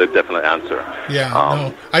could give you the definite answer. Yeah,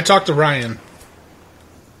 no. I talked to Ryan.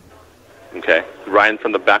 Okay. Ryan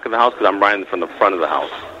from the back of the house? Because I'm Ryan from the front of the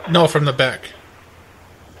house. No, from the back.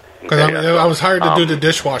 Because I was hired to do the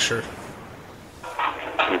dishwasher.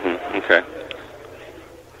 Okay.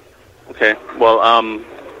 Okay. Well,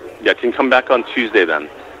 yeah, can you come back on Tuesday then?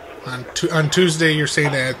 On Tuesday, you're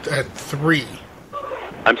saying at 3.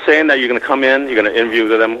 I'm saying that you're going to come in, you're going to interview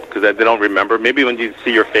them because they don't remember. Maybe when you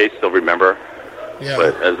see your face, they'll remember. Yeah.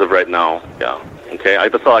 But as of right now, yeah. Okay,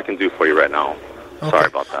 that's all I can do for you right now. Okay. Sorry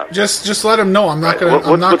about that. Just let them know I'm not going to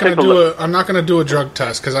I'm not going to do a drug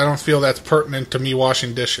test because I don't feel that's pertinent to me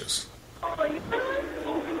washing dishes.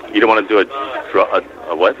 You don't want to do a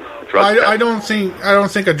what? A drug test? I don't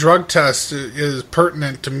think a drug test is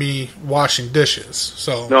pertinent to me washing dishes.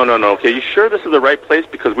 So No. Okay, you sure this is the right place?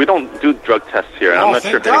 Because we don't do drug tests here. And I'm not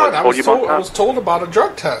sure if anyone told you about that. I was told about a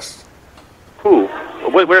drug test. Who?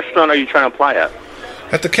 What restaurant are you trying to apply at?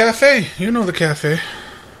 At the cafe. You know the cafe.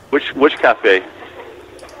 Which cafe?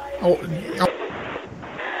 Oh.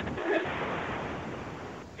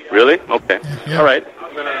 Really? Okay. Yeah. All right.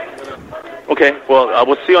 Okay. Well,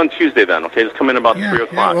 we'll see you on Tuesday then. Okay, just come in about 3 o'clock.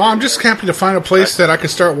 Yeah. Well, I'm just happy to find a place that I can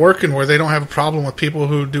start working where they don't have a problem with people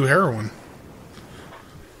who do heroin.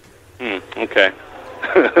 Okay.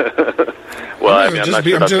 Well, I'm not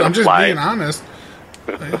sure I'm just being honest.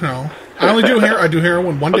 You know, I do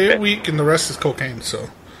heroin one day a week, and the rest is cocaine. So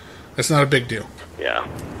it's not a big deal. Yeah.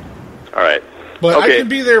 All right. But okay. I can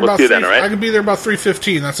be there about then, all right? I can be there about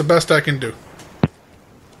 3:15. That's the best I can do.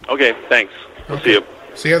 Okay. Thanks. We'll see you.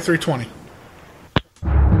 See you at 3:20.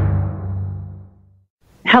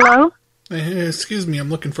 Hello? Excuse me, I'm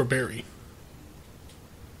looking for Barry.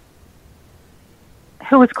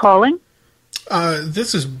 Who is calling?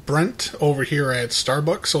 This is Brent over here at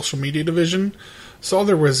Starbucks Social Media Division. Saw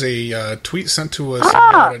there was a tweet sent to us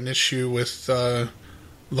about an issue with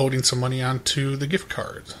loading some money onto the gift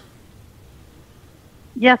card.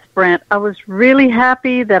 Yes, Brent. I was really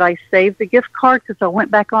happy that I saved the gift card because I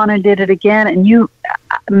went back on and did it again. And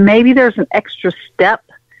maybe there's an extra step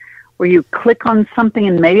where you click on something,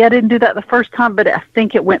 and maybe I didn't do that the first time, but I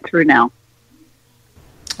think it went through now.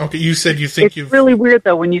 Okay, you said you think it's really weird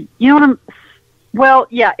though when you know what I'm. Well,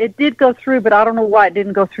 yeah, it did go through, but I don't know why it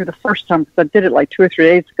didn't go through the first time because I did it like 2 or 3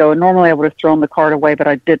 days ago, and normally I would have thrown the card away, but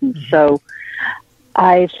I didn't. Mm-hmm. So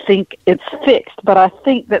I think it's fixed, but I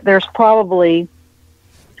think that there's probably,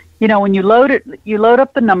 you know, when you load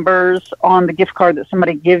up the numbers on the gift card that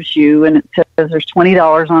somebody gives you, and it says there's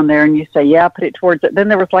 $20 on there, and you say, yeah, put it towards it. Then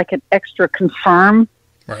there was like an extra confirm.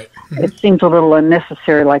 Right. Mm-hmm. It seems a little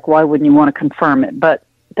unnecessary, like why wouldn't you want to confirm it? But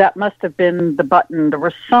that must have been the button. There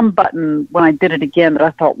was some button when I did it again that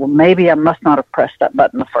I thought, well, maybe I must not have pressed that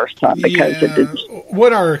button the first time because it didn't.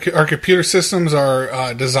 What our computer systems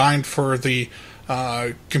are designed for the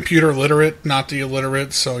computer literate, not the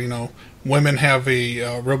illiterate. So, you know, women have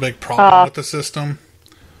a real big problem with the system.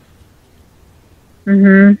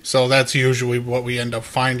 Mm-hmm. So that's usually what we end up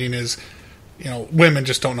finding is, you know, women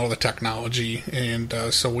just don't know the technology. And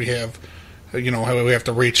so we have, you know, we have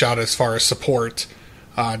to reach out as far as support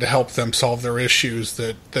to help them solve their issues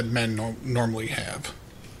that men normally have.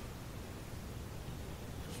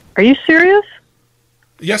 Are you serious?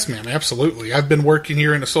 Yes, ma'am, absolutely. I've been working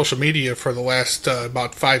here in the social media for the last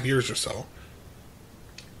about 5 years or so.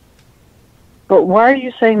 But why are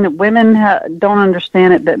you saying that women don't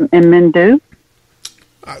understand it and men do?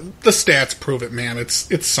 The stats prove it, ma'am.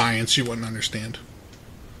 It's science. You wouldn't understand.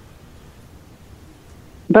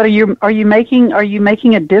 But are you making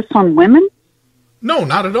a diss on women? No,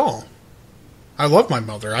 not at all. I love my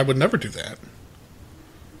mother. I would never do that.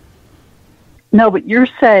 No, but you're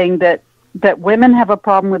saying that women have a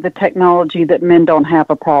problem with the technology that men don't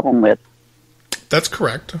have a problem with. That's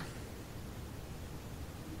correct.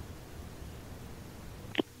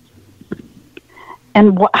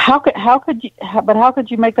 And how could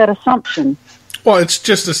you make that assumption? Well, it's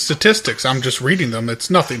just the statistics. I'm just reading them.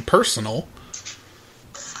 It's nothing personal.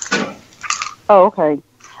 Oh, okay.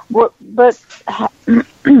 Well, but I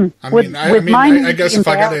guess if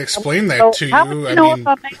I got to explain that to you,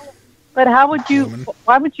 but how would you?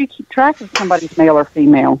 Why would you keep track of somebody's male or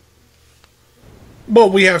female? Well,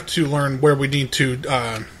 we have to learn where we need to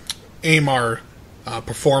aim our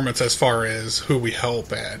performance as far as who we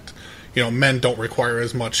help at. You know, men don't require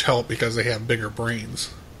as much help because they have bigger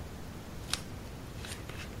brains.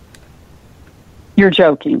 You're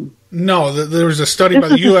joking. No, there was a study by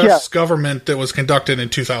the U.S. government that was conducted in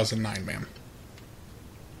 2009, ma'am.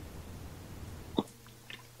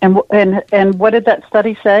 And what did that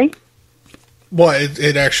study say? Well,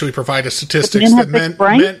 it actually provided statistics that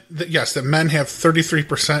men have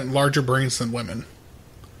 33% larger brains than women.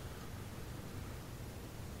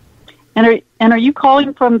 And are you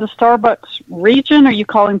calling from the Starbucks region? Are you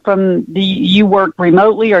calling from you work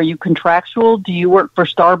remotely? Are you contractual? Do you work for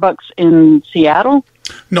Starbucks in Seattle?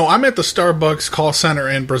 No, I'm at the Starbucks call center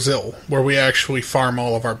in Brazil, where we actually farm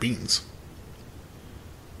all of our beans.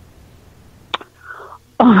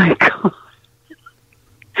 Oh my God.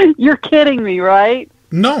 You're kidding me, right?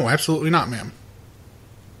 No, absolutely not, ma'am.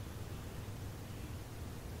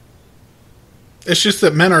 It's just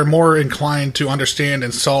that men are more inclined to understand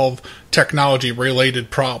and solve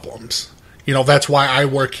technology-related problems. You know, that's why I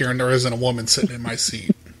work here and there isn't a woman sitting in my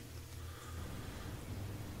seat.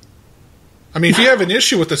 I mean, if you have an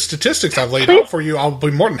issue with the statistics I've laid out for you, I'll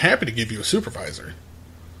be more than happy to give you a supervisor.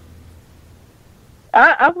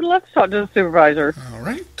 I would love to talk to the supervisor. All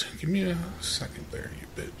right. Give me a second there,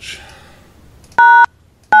 you bitch. All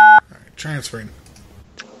right, transferring.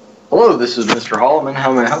 Hello, this is Mr. Holloman.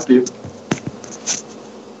 How may I help you?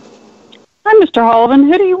 Hi, Mr. Holloman.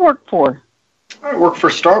 Who do you work for? I work for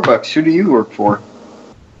Starbucks. Who do you work for?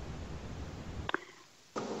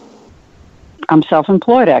 I'm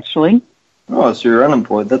self-employed, actually. Oh, so you're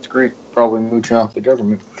unemployed. That's great. Probably mooching off the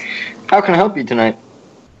government. How can I help you tonight?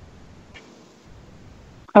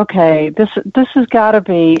 Okay, this has got to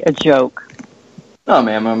be a joke. No,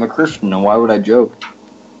 ma'am, I'm a Christian, and why would I joke?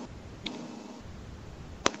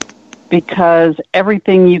 Because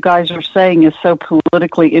everything you guys are saying is so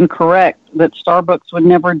politically incorrect that Starbucks would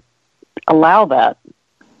never allow that.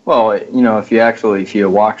 Well, you know, if you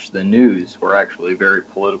watch the news, we're actually a very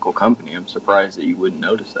political company. I'm surprised that you wouldn't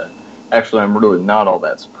notice that. Actually, I'm really not all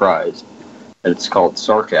that surprised. It's called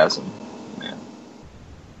sarcasm,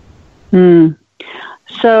 man.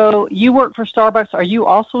 So you work for Starbucks. Are you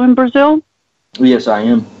also in Brazil? Yes, I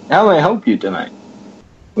am. How may I help you tonight?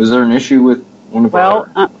 Was there an issue with one of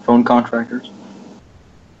our phone contractors?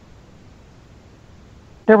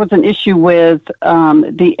 There was an issue with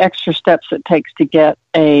the extra steps it takes to get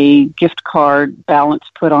a gift card balance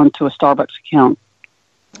put onto a Starbucks account.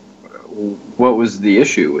 What was the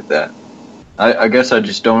issue with that? I guess I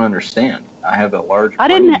just don't understand. I have a large. I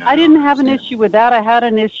didn't have an issue with that. I had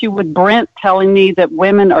an issue with Brent telling me that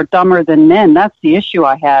women are dumber than men. That's the issue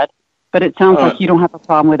I had. But it sounds like you don't have a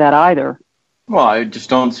problem with that either. Well, I just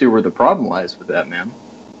don't see where the problem lies with that, ma'am.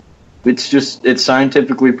 It's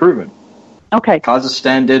scientifically proven. Okay.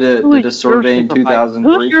 Kazakhstan did a survey in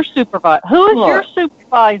 2003. Who's your supervisor? Who is your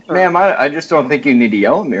supervisor? Ma'am, I just don't think you need to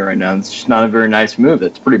yell at me right now. It's just not a very nice move.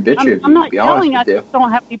 That's pretty bitchy of you, I'm not to be honest yelling. with you. I just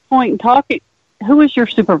don't have any point in talking. Who is your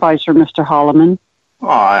supervisor, Mr. Holloman? Oh,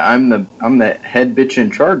 I'm the head bitch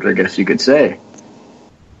in charge, I guess you could say.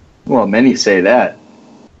 Well, many say that.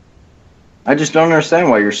 I just don't understand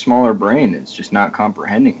why your smaller brain is just not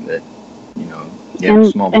comprehending that, you have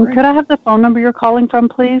a small brain. And could I have the phone number you're calling from,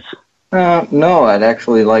 please? No, I'd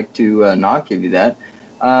actually like to not give you that.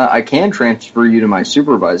 I can transfer you to my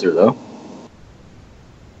supervisor, though.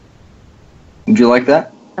 Would you like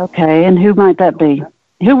that? Okay, and who might that be?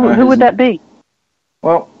 Who would that be?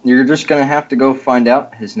 Well, you're just going to have to go find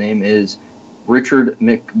out. His name is Richard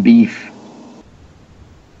McBeef.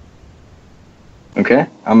 Okay,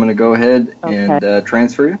 I'm going to go ahead and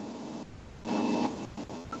transfer you.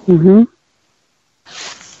 Mm-hmm.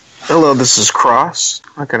 Hello, this is Cross.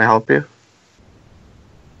 How can I help you?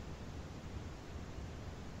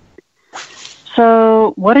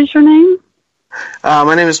 So, what is your name?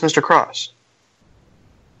 My name is Mr. Cross.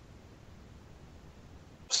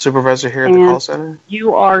 Supervisor here at the call center.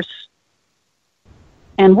 You are...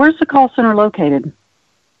 And where's the call center located?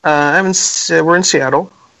 We're in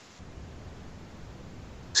Seattle.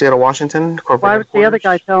 Seattle, Washington. Why was the other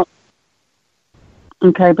guy tell...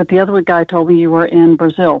 Okay, but the other guy told me you were in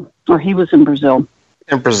Brazil, or he was in Brazil.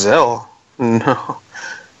 In Brazil? No.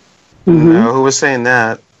 Mm-hmm. No, who was saying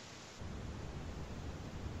that?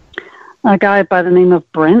 A guy by the name of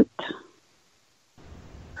Brent.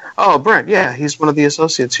 Oh, Brent, yeah, he's one of the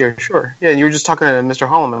associates here, sure. Yeah, you were just talking to Mr.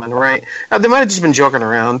 Holloman, right? They might have just been joking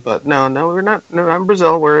around, but no, we're not. No, I'm in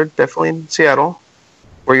Brazil. We're definitely in Seattle.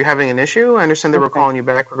 Were you having an issue? I understand they were calling you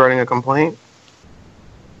back regarding a complaint.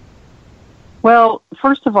 Well,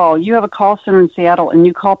 first of all, you have a call center in Seattle, and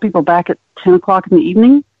you call people back at 10 o'clock in the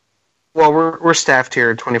evening? Well, we're staffed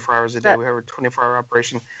here 24 hours a day. We have a 24-hour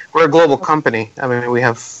operation. We're a global company. I mean, we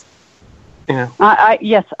have,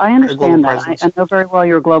 Yes, I understand that. I know very well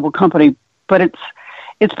you're a global company, but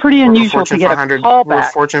it's pretty unusual to get a call back. We're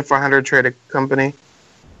a Fortune 500 traded company.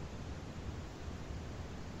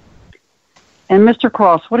 And Mr.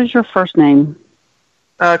 Cross, what is your first name?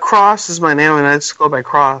 Cross is my name, and I just go by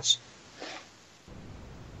Cross.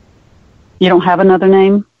 You don't have another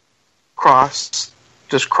name? Cross.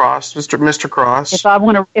 Just Cross. Mr. Cross. If I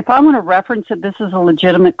want to reference it, this is a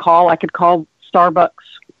legitimate call. I could call Starbucks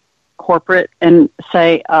corporate and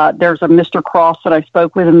say there's a Mr. Cross that I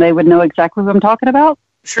spoke with, and they would know exactly who I'm talking about?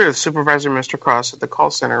 Sure, Supervisor Mr. Cross at the call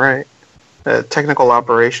center, right? Technical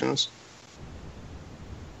operations.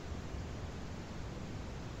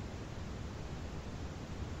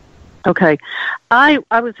 Okay. I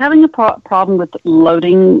was having a problem with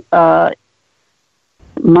loading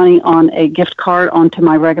money on a gift card onto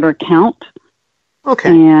my regular account. Okay.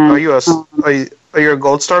 And, are you a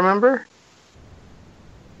Gold Star member?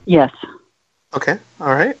 Yes. Okay.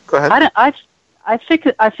 All right. Go ahead.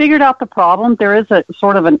 I figured out the problem. There is a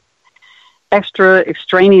sort of an extra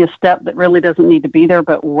extraneous step that really doesn't need to be there,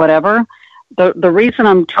 but whatever. The reason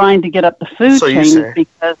I'm trying to get up the food chain is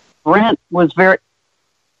because Brent was very...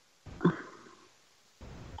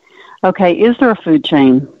 Okay, is there a food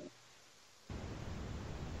chain?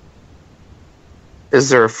 Is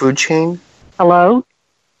there a food chain? Hello?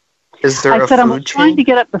 Is there a food chain? I said I was trying to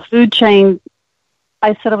get up the food chain.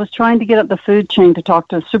 I said I was trying to get up the food chain to talk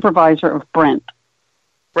to a supervisor of Brent.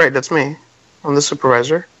 Right, that's me. I'm the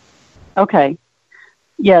supervisor. Okay.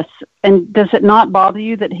 Yes. And does it not bother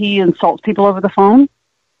you that he insults people over the phone?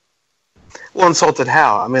 Well, insulted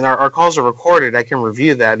how? I mean, our calls are recorded. I can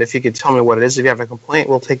review that. If you could tell me what it is, if you have a complaint,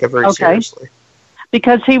 we'll take it very seriously.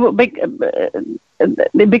 Because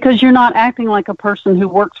because you're not acting like a person who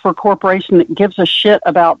works for a corporation that gives a shit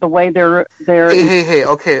about the way they're. Hey,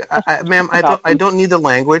 okay, ma'am, I don't need the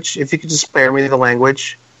language. If you could just spare me the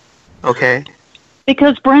language, okay?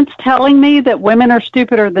 Because Brent's telling me that women are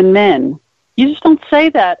stupider than men. You just don't say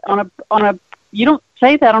that on a you don't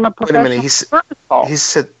say that on a professional service call.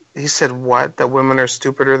 He said what? That women are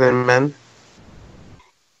stupider than men?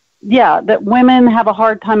 Yeah, that women have a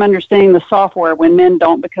hard time understanding the software when men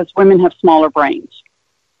don't, because women have smaller brains.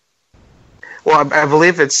 Well, I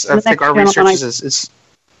believe I think our research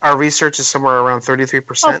is somewhere around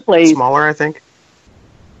 33% smaller, I think,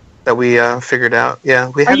 that we figured out. Yeah,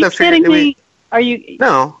 we had that figured. Are you kidding me? Are you?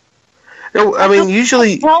 No, I mean,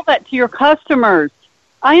 usually... Tell that to your customers.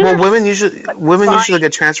 Women usually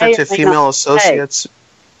get transferred to female associates.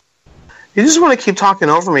 You just want to keep talking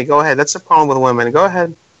over me. Go ahead. That's the problem with women. Go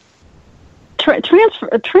ahead.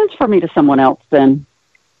 Transfer me to someone else, then.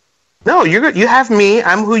 No, you're good. You have me.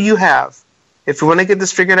 I'm who you have. If you want to get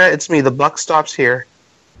this figured out, it's me. The buck stops here.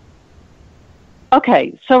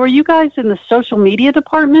 Okay, so are you guys in the social media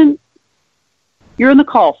department? You're in the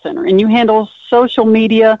call center, and you handle social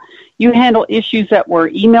media. You handle issues that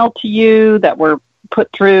were emailed to you, that were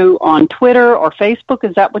put through on Twitter or Facebook.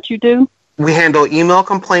 Is that what you do? We handle email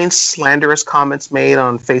complaints, slanderous comments made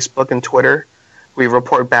on Facebook and Twitter. We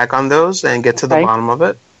report back on those and get to the bottom of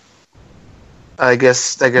it. I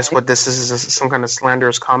guess what this is some kind of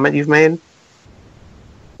slanderous comment you've made?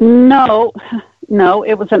 No,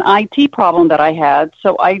 it was an IT problem that I had.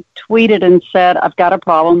 So I tweeted and said, I've got a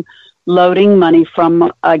problem loading money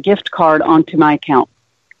from a gift card onto my account.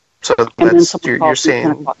 So that's, you're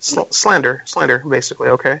saying slander, basically.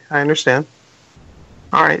 Okay, I understand.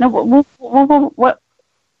 All right. No, what?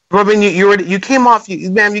 Well, I mean, you came off,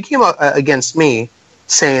 ma'am. You came up against me,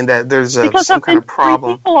 saying that there's some kind of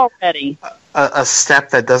problem. People already. A step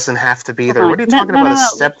that doesn't have to be there. What are you talking about? A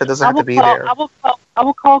step that doesn't have to be there. I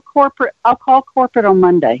will call corporate. I'll call corporate on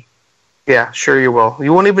Monday. Yeah, sure you will.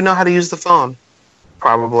 You won't even know how to use the phone,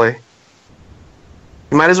 probably.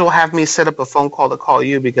 You might as well have me set up a phone call to call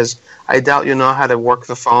you, because I doubt you know how to work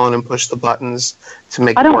the phone and push the buttons to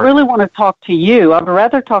make it work. I don't really want to talk to you. I'd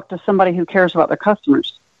rather talk to somebody who cares about their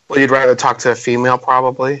customers. Well, you'd rather talk to a female,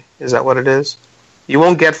 probably? Is that what it is? You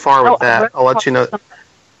won't get far with that. I'll let you know.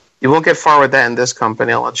 You won't get far with that in this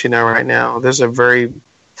company. I'll let you know right now. There's a very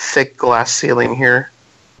thick glass ceiling here.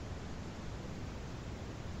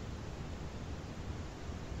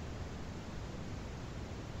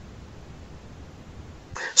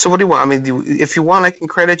 So what do you want? I mean, if you want, I can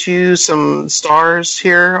credit you some stars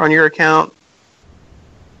here on your account.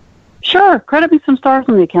 Sure, credit me some stars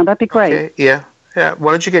on the account. That'd be great. Okay, yeah.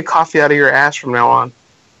 Why don't you get coffee out of your ass from now on?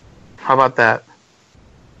 How about that?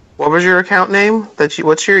 What was your account name?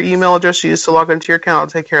 What's your email address you used to log into your account? I'll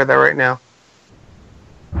take care of that right now.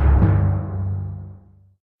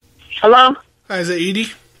 Hello? Hi, is it Edie?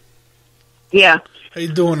 Yeah. How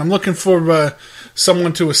you doing? I'm looking for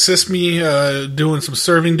someone to assist me doing some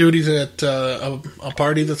serving duties at a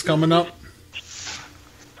party that's coming up.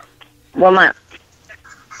 What month?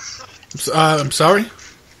 I'm sorry?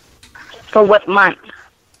 For what month?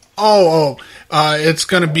 It's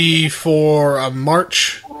going to be for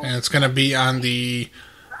March, and it's going to be on the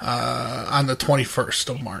 21st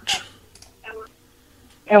of March.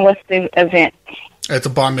 And what's the event? It's a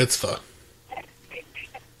bar mitzvah.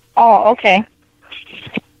 Oh, okay.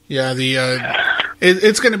 Yeah,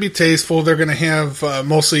 it's going to be tasteful. They're going to have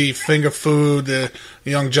mostly finger food. The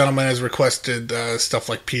young gentleman has requested stuff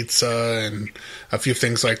like pizza and a few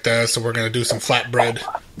things like that. So we're going to do some flatbread,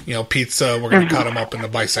 pizza. We're going to cut them up into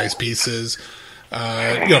bite-sized pieces.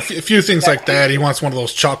 A few things like that. He wants one of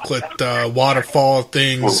those chocolate waterfall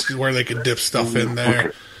things where they can dip stuff in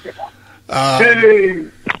there.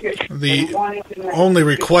 The only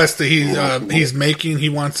request that he's making, he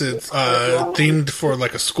wants it themed for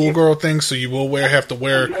like a schoolgirl thing, so you will have to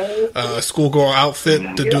wear a schoolgirl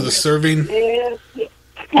outfit to do the serving.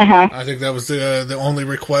 I think that was the only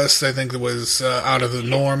request. I think that was out of the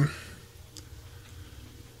norm.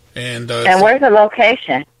 And where's the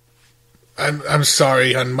location? I'm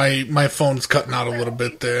sorry, hon. My phone's cutting out a little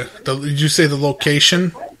bit there. Did you say the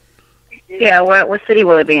location? Yeah, what city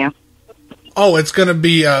will it be in? Oh, it's gonna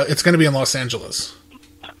be in Los Angeles.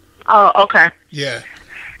 Oh, okay. Yeah,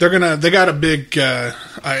 they got a big.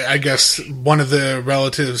 I guess one of the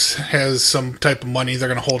relatives has some type of money. They're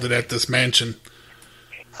gonna hold it at this mansion.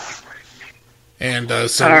 And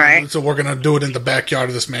so we're gonna do it in the backyard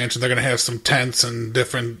of this mansion. They're gonna have some tents and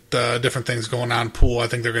different things going on. Pool. I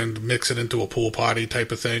think they're gonna mix it into a pool party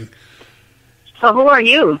type of thing. So who are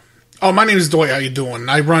you? Oh, my name is Dwight. How you doing?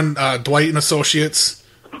 I run Dwight and Associates.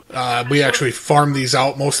 We actually farm these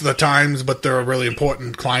out most of the times, but they're a really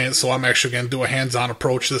important client, so I'm actually gonna do a hands-on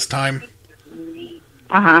approach this time.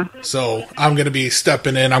 So I'm gonna be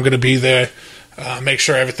stepping in. I'm gonna be there, make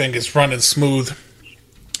sure everything is running smooth.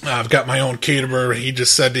 I've got my own caterer. He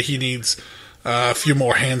just said that he needs a few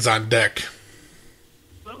more hands on deck.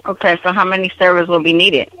 Okay, so how many servers will be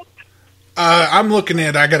needed? I'm looking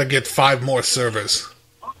at, I got to get 5 more servers.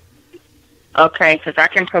 Okay, because I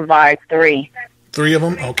can provide 3. 3 of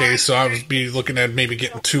them? Okay, so I would be looking at maybe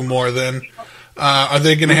getting 2 more then. Are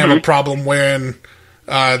they going to have a problem wearing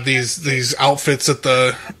these outfits that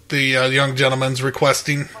the young gentleman's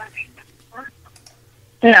requesting?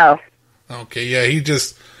 No. Okay, yeah, he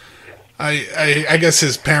just... I guess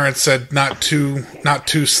his parents said not too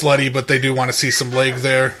slutty, but they do want to see some leg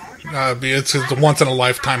there. It's a once in a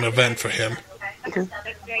lifetime event for him.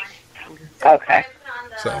 Okay.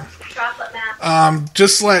 So,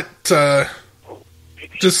 just let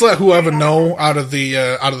whoever know out of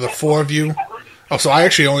the 4 of you. Oh, so I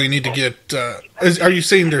actually only need to get. Are you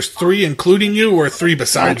saying there's 3 including you, or 3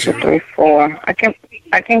 besides you? 3, 4.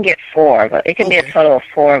 I can get 4, but it can be a total of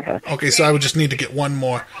 4 of us. Okay, so I would just need to get 1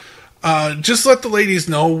 more. Just let the ladies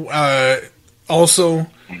know. Also,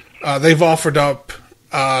 they've offered up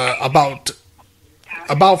about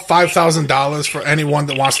 $5,000 for anyone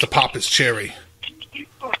that wants to pop his cherry.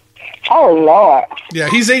 Oh Lord! Yeah,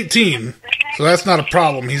 he's 18, so that's not a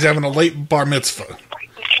problem. He's having a late bar mitzvah.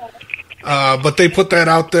 But they put that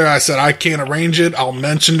out there. I said I can't arrange it. I'll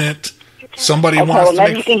mention it. Somebody wants to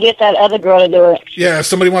maybe you can get that other girl to do it. Yeah, if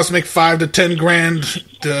somebody wants to make $5,000 to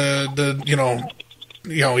 $10,000,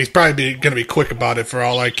 he's probably going to be quick about it for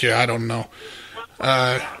all I care. I don't know.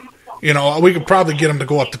 We could probably get them to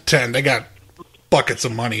go up to 10. They got buckets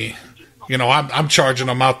of money. I'm charging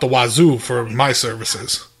them out the wazoo for my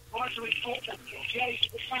services.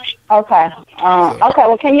 Okay. Okay.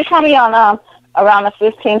 Well, can you tell me on around the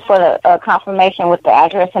 15th for the confirmation with the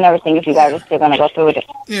address and everything, if you guys are still going to go through with it?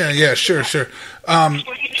 Yeah, sure. So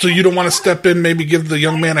you don't want to step in, maybe give the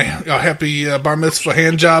young man a happy bar mitzvah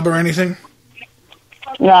hand job or anything?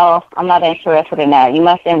 No, I'm not interested in that. You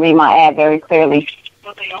mustn't read my ad very clearly.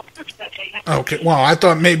 Okay, well, I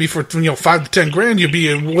thought maybe for $5,000 to $10,000 you'd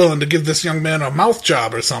be willing to give this young man a mouth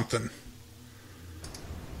job or something.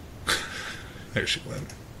 There she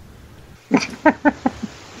went.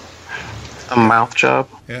 A mouth job?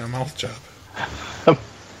 Yeah, a mouth job. You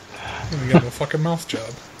got a fucking mouth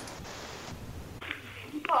job.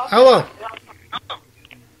 Hello.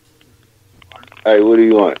 Hey, what do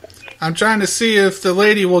you want? I'm trying to see if the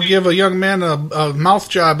lady will give a young man a mouth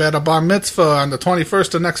job at a bar mitzvah on the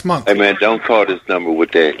 21st of next month. Hey, man, don't call this number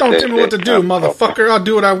with that. Don't tell me what to do, motherfucker. I'll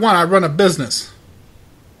do what I want. I run a business.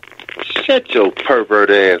 Shut your pervert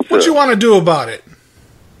ass up. What you want to do about it?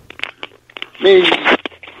 Man,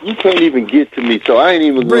 you can't even get to me, so I ain't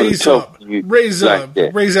even going to talk to you. Raise like up.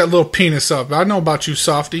 That. Raise that little penis up. I know about you,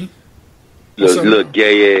 softy. Look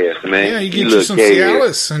gay ass, man. Yeah, you get you some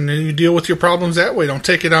Cialis, and then you deal with your problems that way. Don't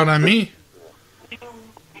take it out on me.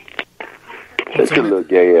 Shut your little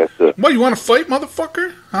gay ass up. What, you want to fight,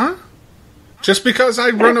 motherfucker? Huh? Just because I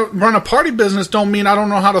run a party business don't mean I don't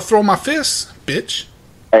know how to throw my fists, bitch.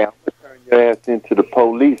 Hey, I'm going to turn your ass into the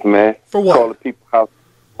police, man. For what? Call the people house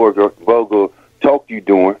for Vogel talk you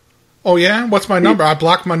doing. Oh, yeah? What's my number? I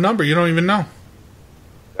blocked my number. You don't even know.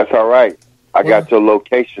 That's all right. I got your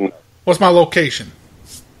location. What's my location?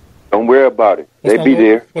 Don't worry about it. They'll be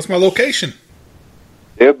there. What's my location?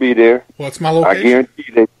 They'll be there. What's my location? I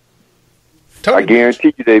guarantee they. I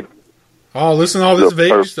guarantee you they. Oh, listen to all this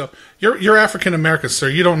vague stuff. You're African American, sir.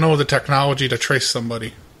 You don't know the technology to trace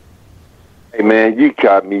somebody. Hey, man, you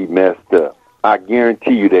got me messed up. I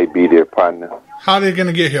guarantee you they be there, partner. How are they going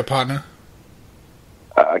to get here, partner?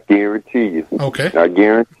 I guarantee you. Okay. I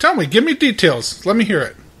guarantee. Tell me. Give me details. Let me hear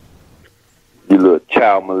it. You little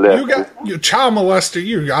child molester. You child molester.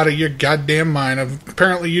 You're out of your goddamn mind.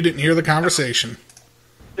 Apparently you didn't hear the conversation.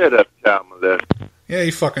 Shut up, child molester. Yeah,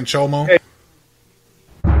 you fucking chomo. Hey.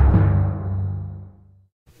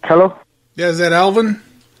 Hello? Yeah, is that Alvin?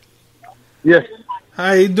 Yes.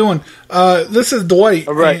 How you doing? This is Dwight.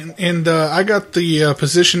 All right. And I got the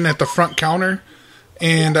position at the front counter,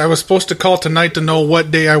 and I was supposed to call tonight to know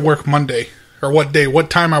what day I work Monday. Or what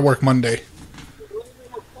time I work Monday.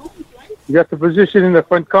 You got the position in the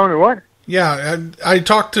front counter, what? Yeah, I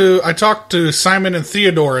talked to Simon and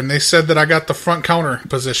Theodore, and they said that I got the front counter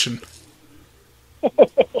position.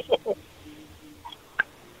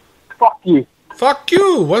 Fuck you. Fuck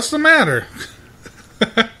you. What's the matter?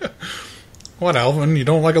 What, Alvin? You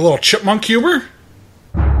don't like a little chipmunk humor?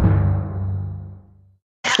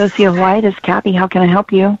 Sophia White is Kathy. How can I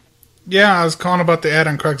help you? Yeah, I was calling about the ad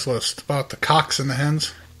on Craigslist, about the cocks and the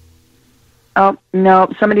hens. Oh, no.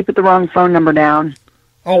 Somebody put the wrong phone number down.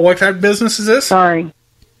 Oh, what type of business is this? Sorry.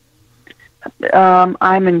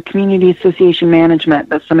 I'm in Community Association Management,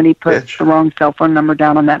 but somebody put the wrong cell phone number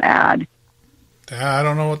down on that ad. I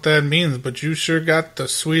don't know what that means, but you sure got the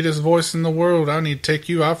sweetest voice in the world. I need to take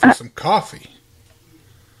you out for some coffee.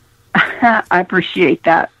 I appreciate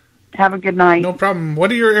that. Have a good night. No problem. What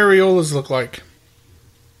do your areolas look like?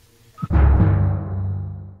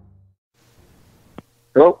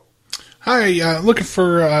 Hello? Hi, looking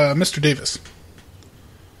for Mr. Davis.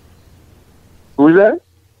 Who's that?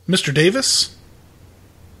 Mr. Davis?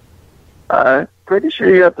 Pretty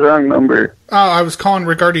sure you got the wrong number. I was calling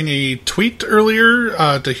regarding a tweet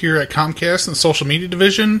earlier to hear at Comcast in the social media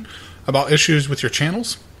division about issues with your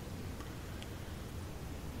channels.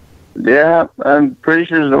 Yeah, I'm pretty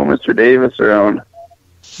sure there's no Mr. Davis around.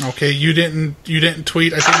 Okay, you didn't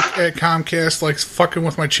tweet, I think, at Comcast, like, fucking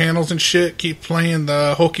with my channels and shit, keep playing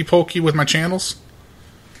the hokey pokey with my channels?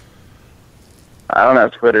 I don't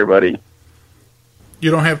have Twitter, buddy. You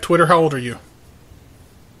don't have Twitter? How old are you?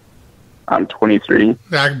 I'm 23.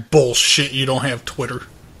 That bullshit, you don't have Twitter.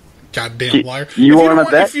 Goddamn liar. If You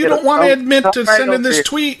you don't want to admit to sending this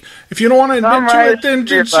tweet, if you don't want to admit to it, then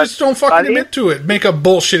just don't fucking admit to it. Make up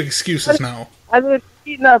bullshit excuses now. I didn't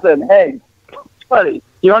tweet nothing. Hey, buddy,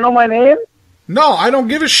 you don't know my name? No, I don't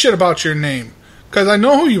give a shit about your name. Because I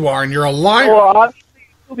know who you are, and you're a liar.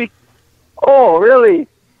 Oh, really?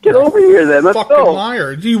 Get over here, then. Let's fucking go.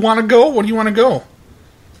 Liar. Do you want to go? Where do you want to go?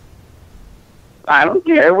 I don't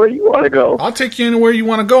care. Where do you want to go? I'll take you anywhere you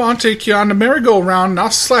want to go. I'll take you on the merry-go-round, and I'll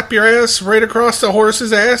slap your ass right across the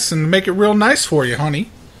horse's ass and make it real nice for you, honey.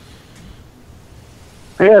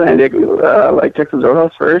 Yeah, then take me like Texas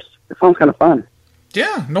Roadhouse first. It sounds kind of fun.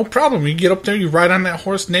 Yeah, no problem. You get up there, you ride on that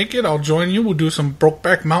horse naked, I'll join you, we'll do some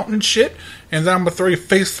Brokeback Mountain shit, and then I'm going to throw you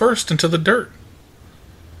face first into the dirt.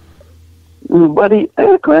 Buddy, I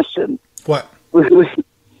have a question. What?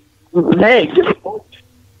 Hey.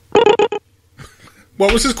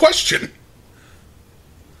 What was his question?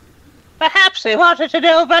 Perhaps he wanted to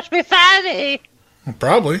know about me fanny. Well,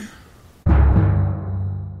 probably.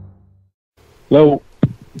 Hello.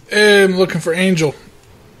 Hey, I'm looking for Angel.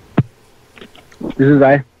 This is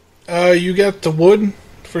I. You got the wood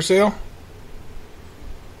for sale?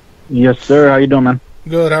 Yes, sir. How you doing, man?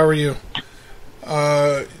 Good, how are you?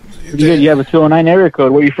 You have a 209 area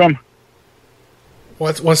code. Where are you from?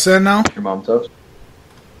 What's that now? Your mom's house.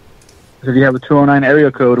 I said you have a 209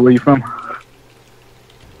 area code. Where are you from?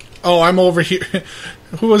 Oh, I'm over here.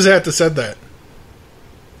 Who was that said that?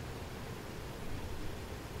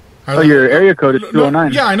 Your area code is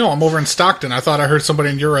 209. Yeah, I know. I'm over in Stockton. I thought I heard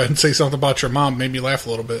somebody in your end say something about your mom. Made me laugh a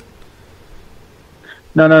little bit.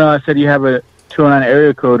 No. I said you have a 209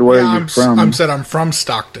 area code. Where are you from? I'm from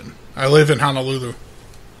Stockton. I live in Honolulu.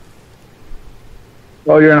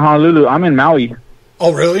 Oh, you're in Honolulu. I'm in Maui.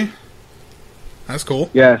 Oh, really? That's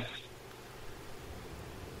cool. Yes.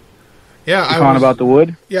 Yeah, I was calling about the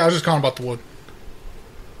wood. Yeah, I was just calling about the wood.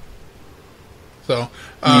 So,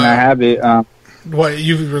 I have it. What,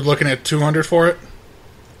 you were looking at 200 for it?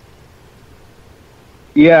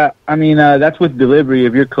 Yeah, I mean that's with delivery.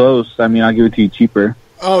 If you're close, I mean I'll give it to you cheaper.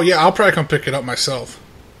 Oh yeah, I'll probably come pick it up myself.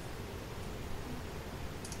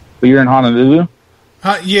 But you're in Honolulu?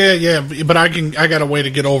 Yeah, but I got a way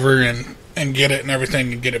to get over and get it and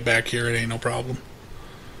everything and get it back here. It ain't no problem.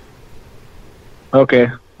 Okay.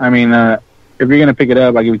 I mean, if you're gonna pick it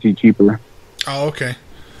up, I'll give it to you cheaper. Oh, okay.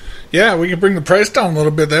 Yeah, we can bring the price down a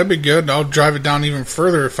little bit. That'd be good. I'll drive it down even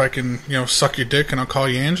further if I can, suck your dick, and I'll call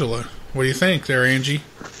you Angela. What do you think there, Angie?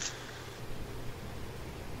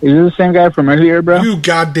 Is it the same guy from earlier, bro? You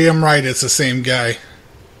goddamn right it's the same guy.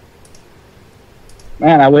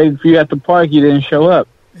 Man, I waited for you at the park. You didn't show up.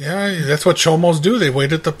 Yeah, that's what chomos do. They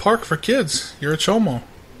wait at the park for kids. You're a chomo.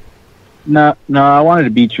 No, I wanted to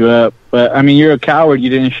beat you up. But, I mean, you're a coward. You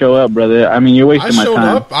didn't show up, brother. I mean, you're wasting my time. I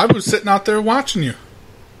showed up. I was sitting out there watching you.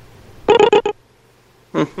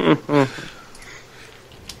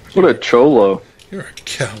 What a cholo. You're a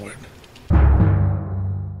coward.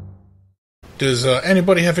 Does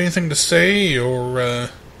anybody have anything to say or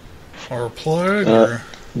plug? Or?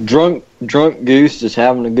 Drunk Goose just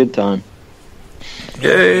having a good time.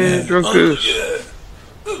 Yay, Drunk Goose.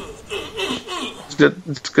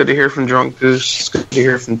 It's good to hear from Drunk Goose. It's good to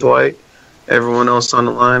hear from Dwight. Everyone else on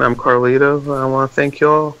the line. I'm Carlito. I want to thank you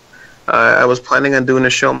all. I was planning on doing a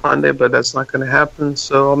show Monday, but that's not going to happen,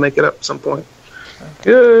 so I'll make it up at some point.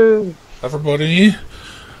 Yay! Everybody,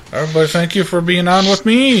 thank you for being on with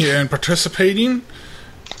me and participating.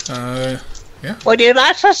 Yeah. Would you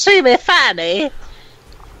like to see me funny?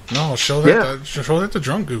 No, show that to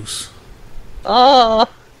Drunk Goose. Oh,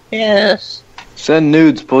 yes. Send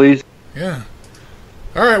nudes, please. Yeah.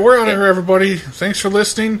 All right, we're out of here, everybody. Thanks for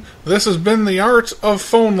listening. This has been The Art of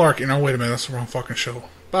Phone Larking. Oh, wait a minute. That's the wrong fucking show.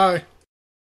 Bye.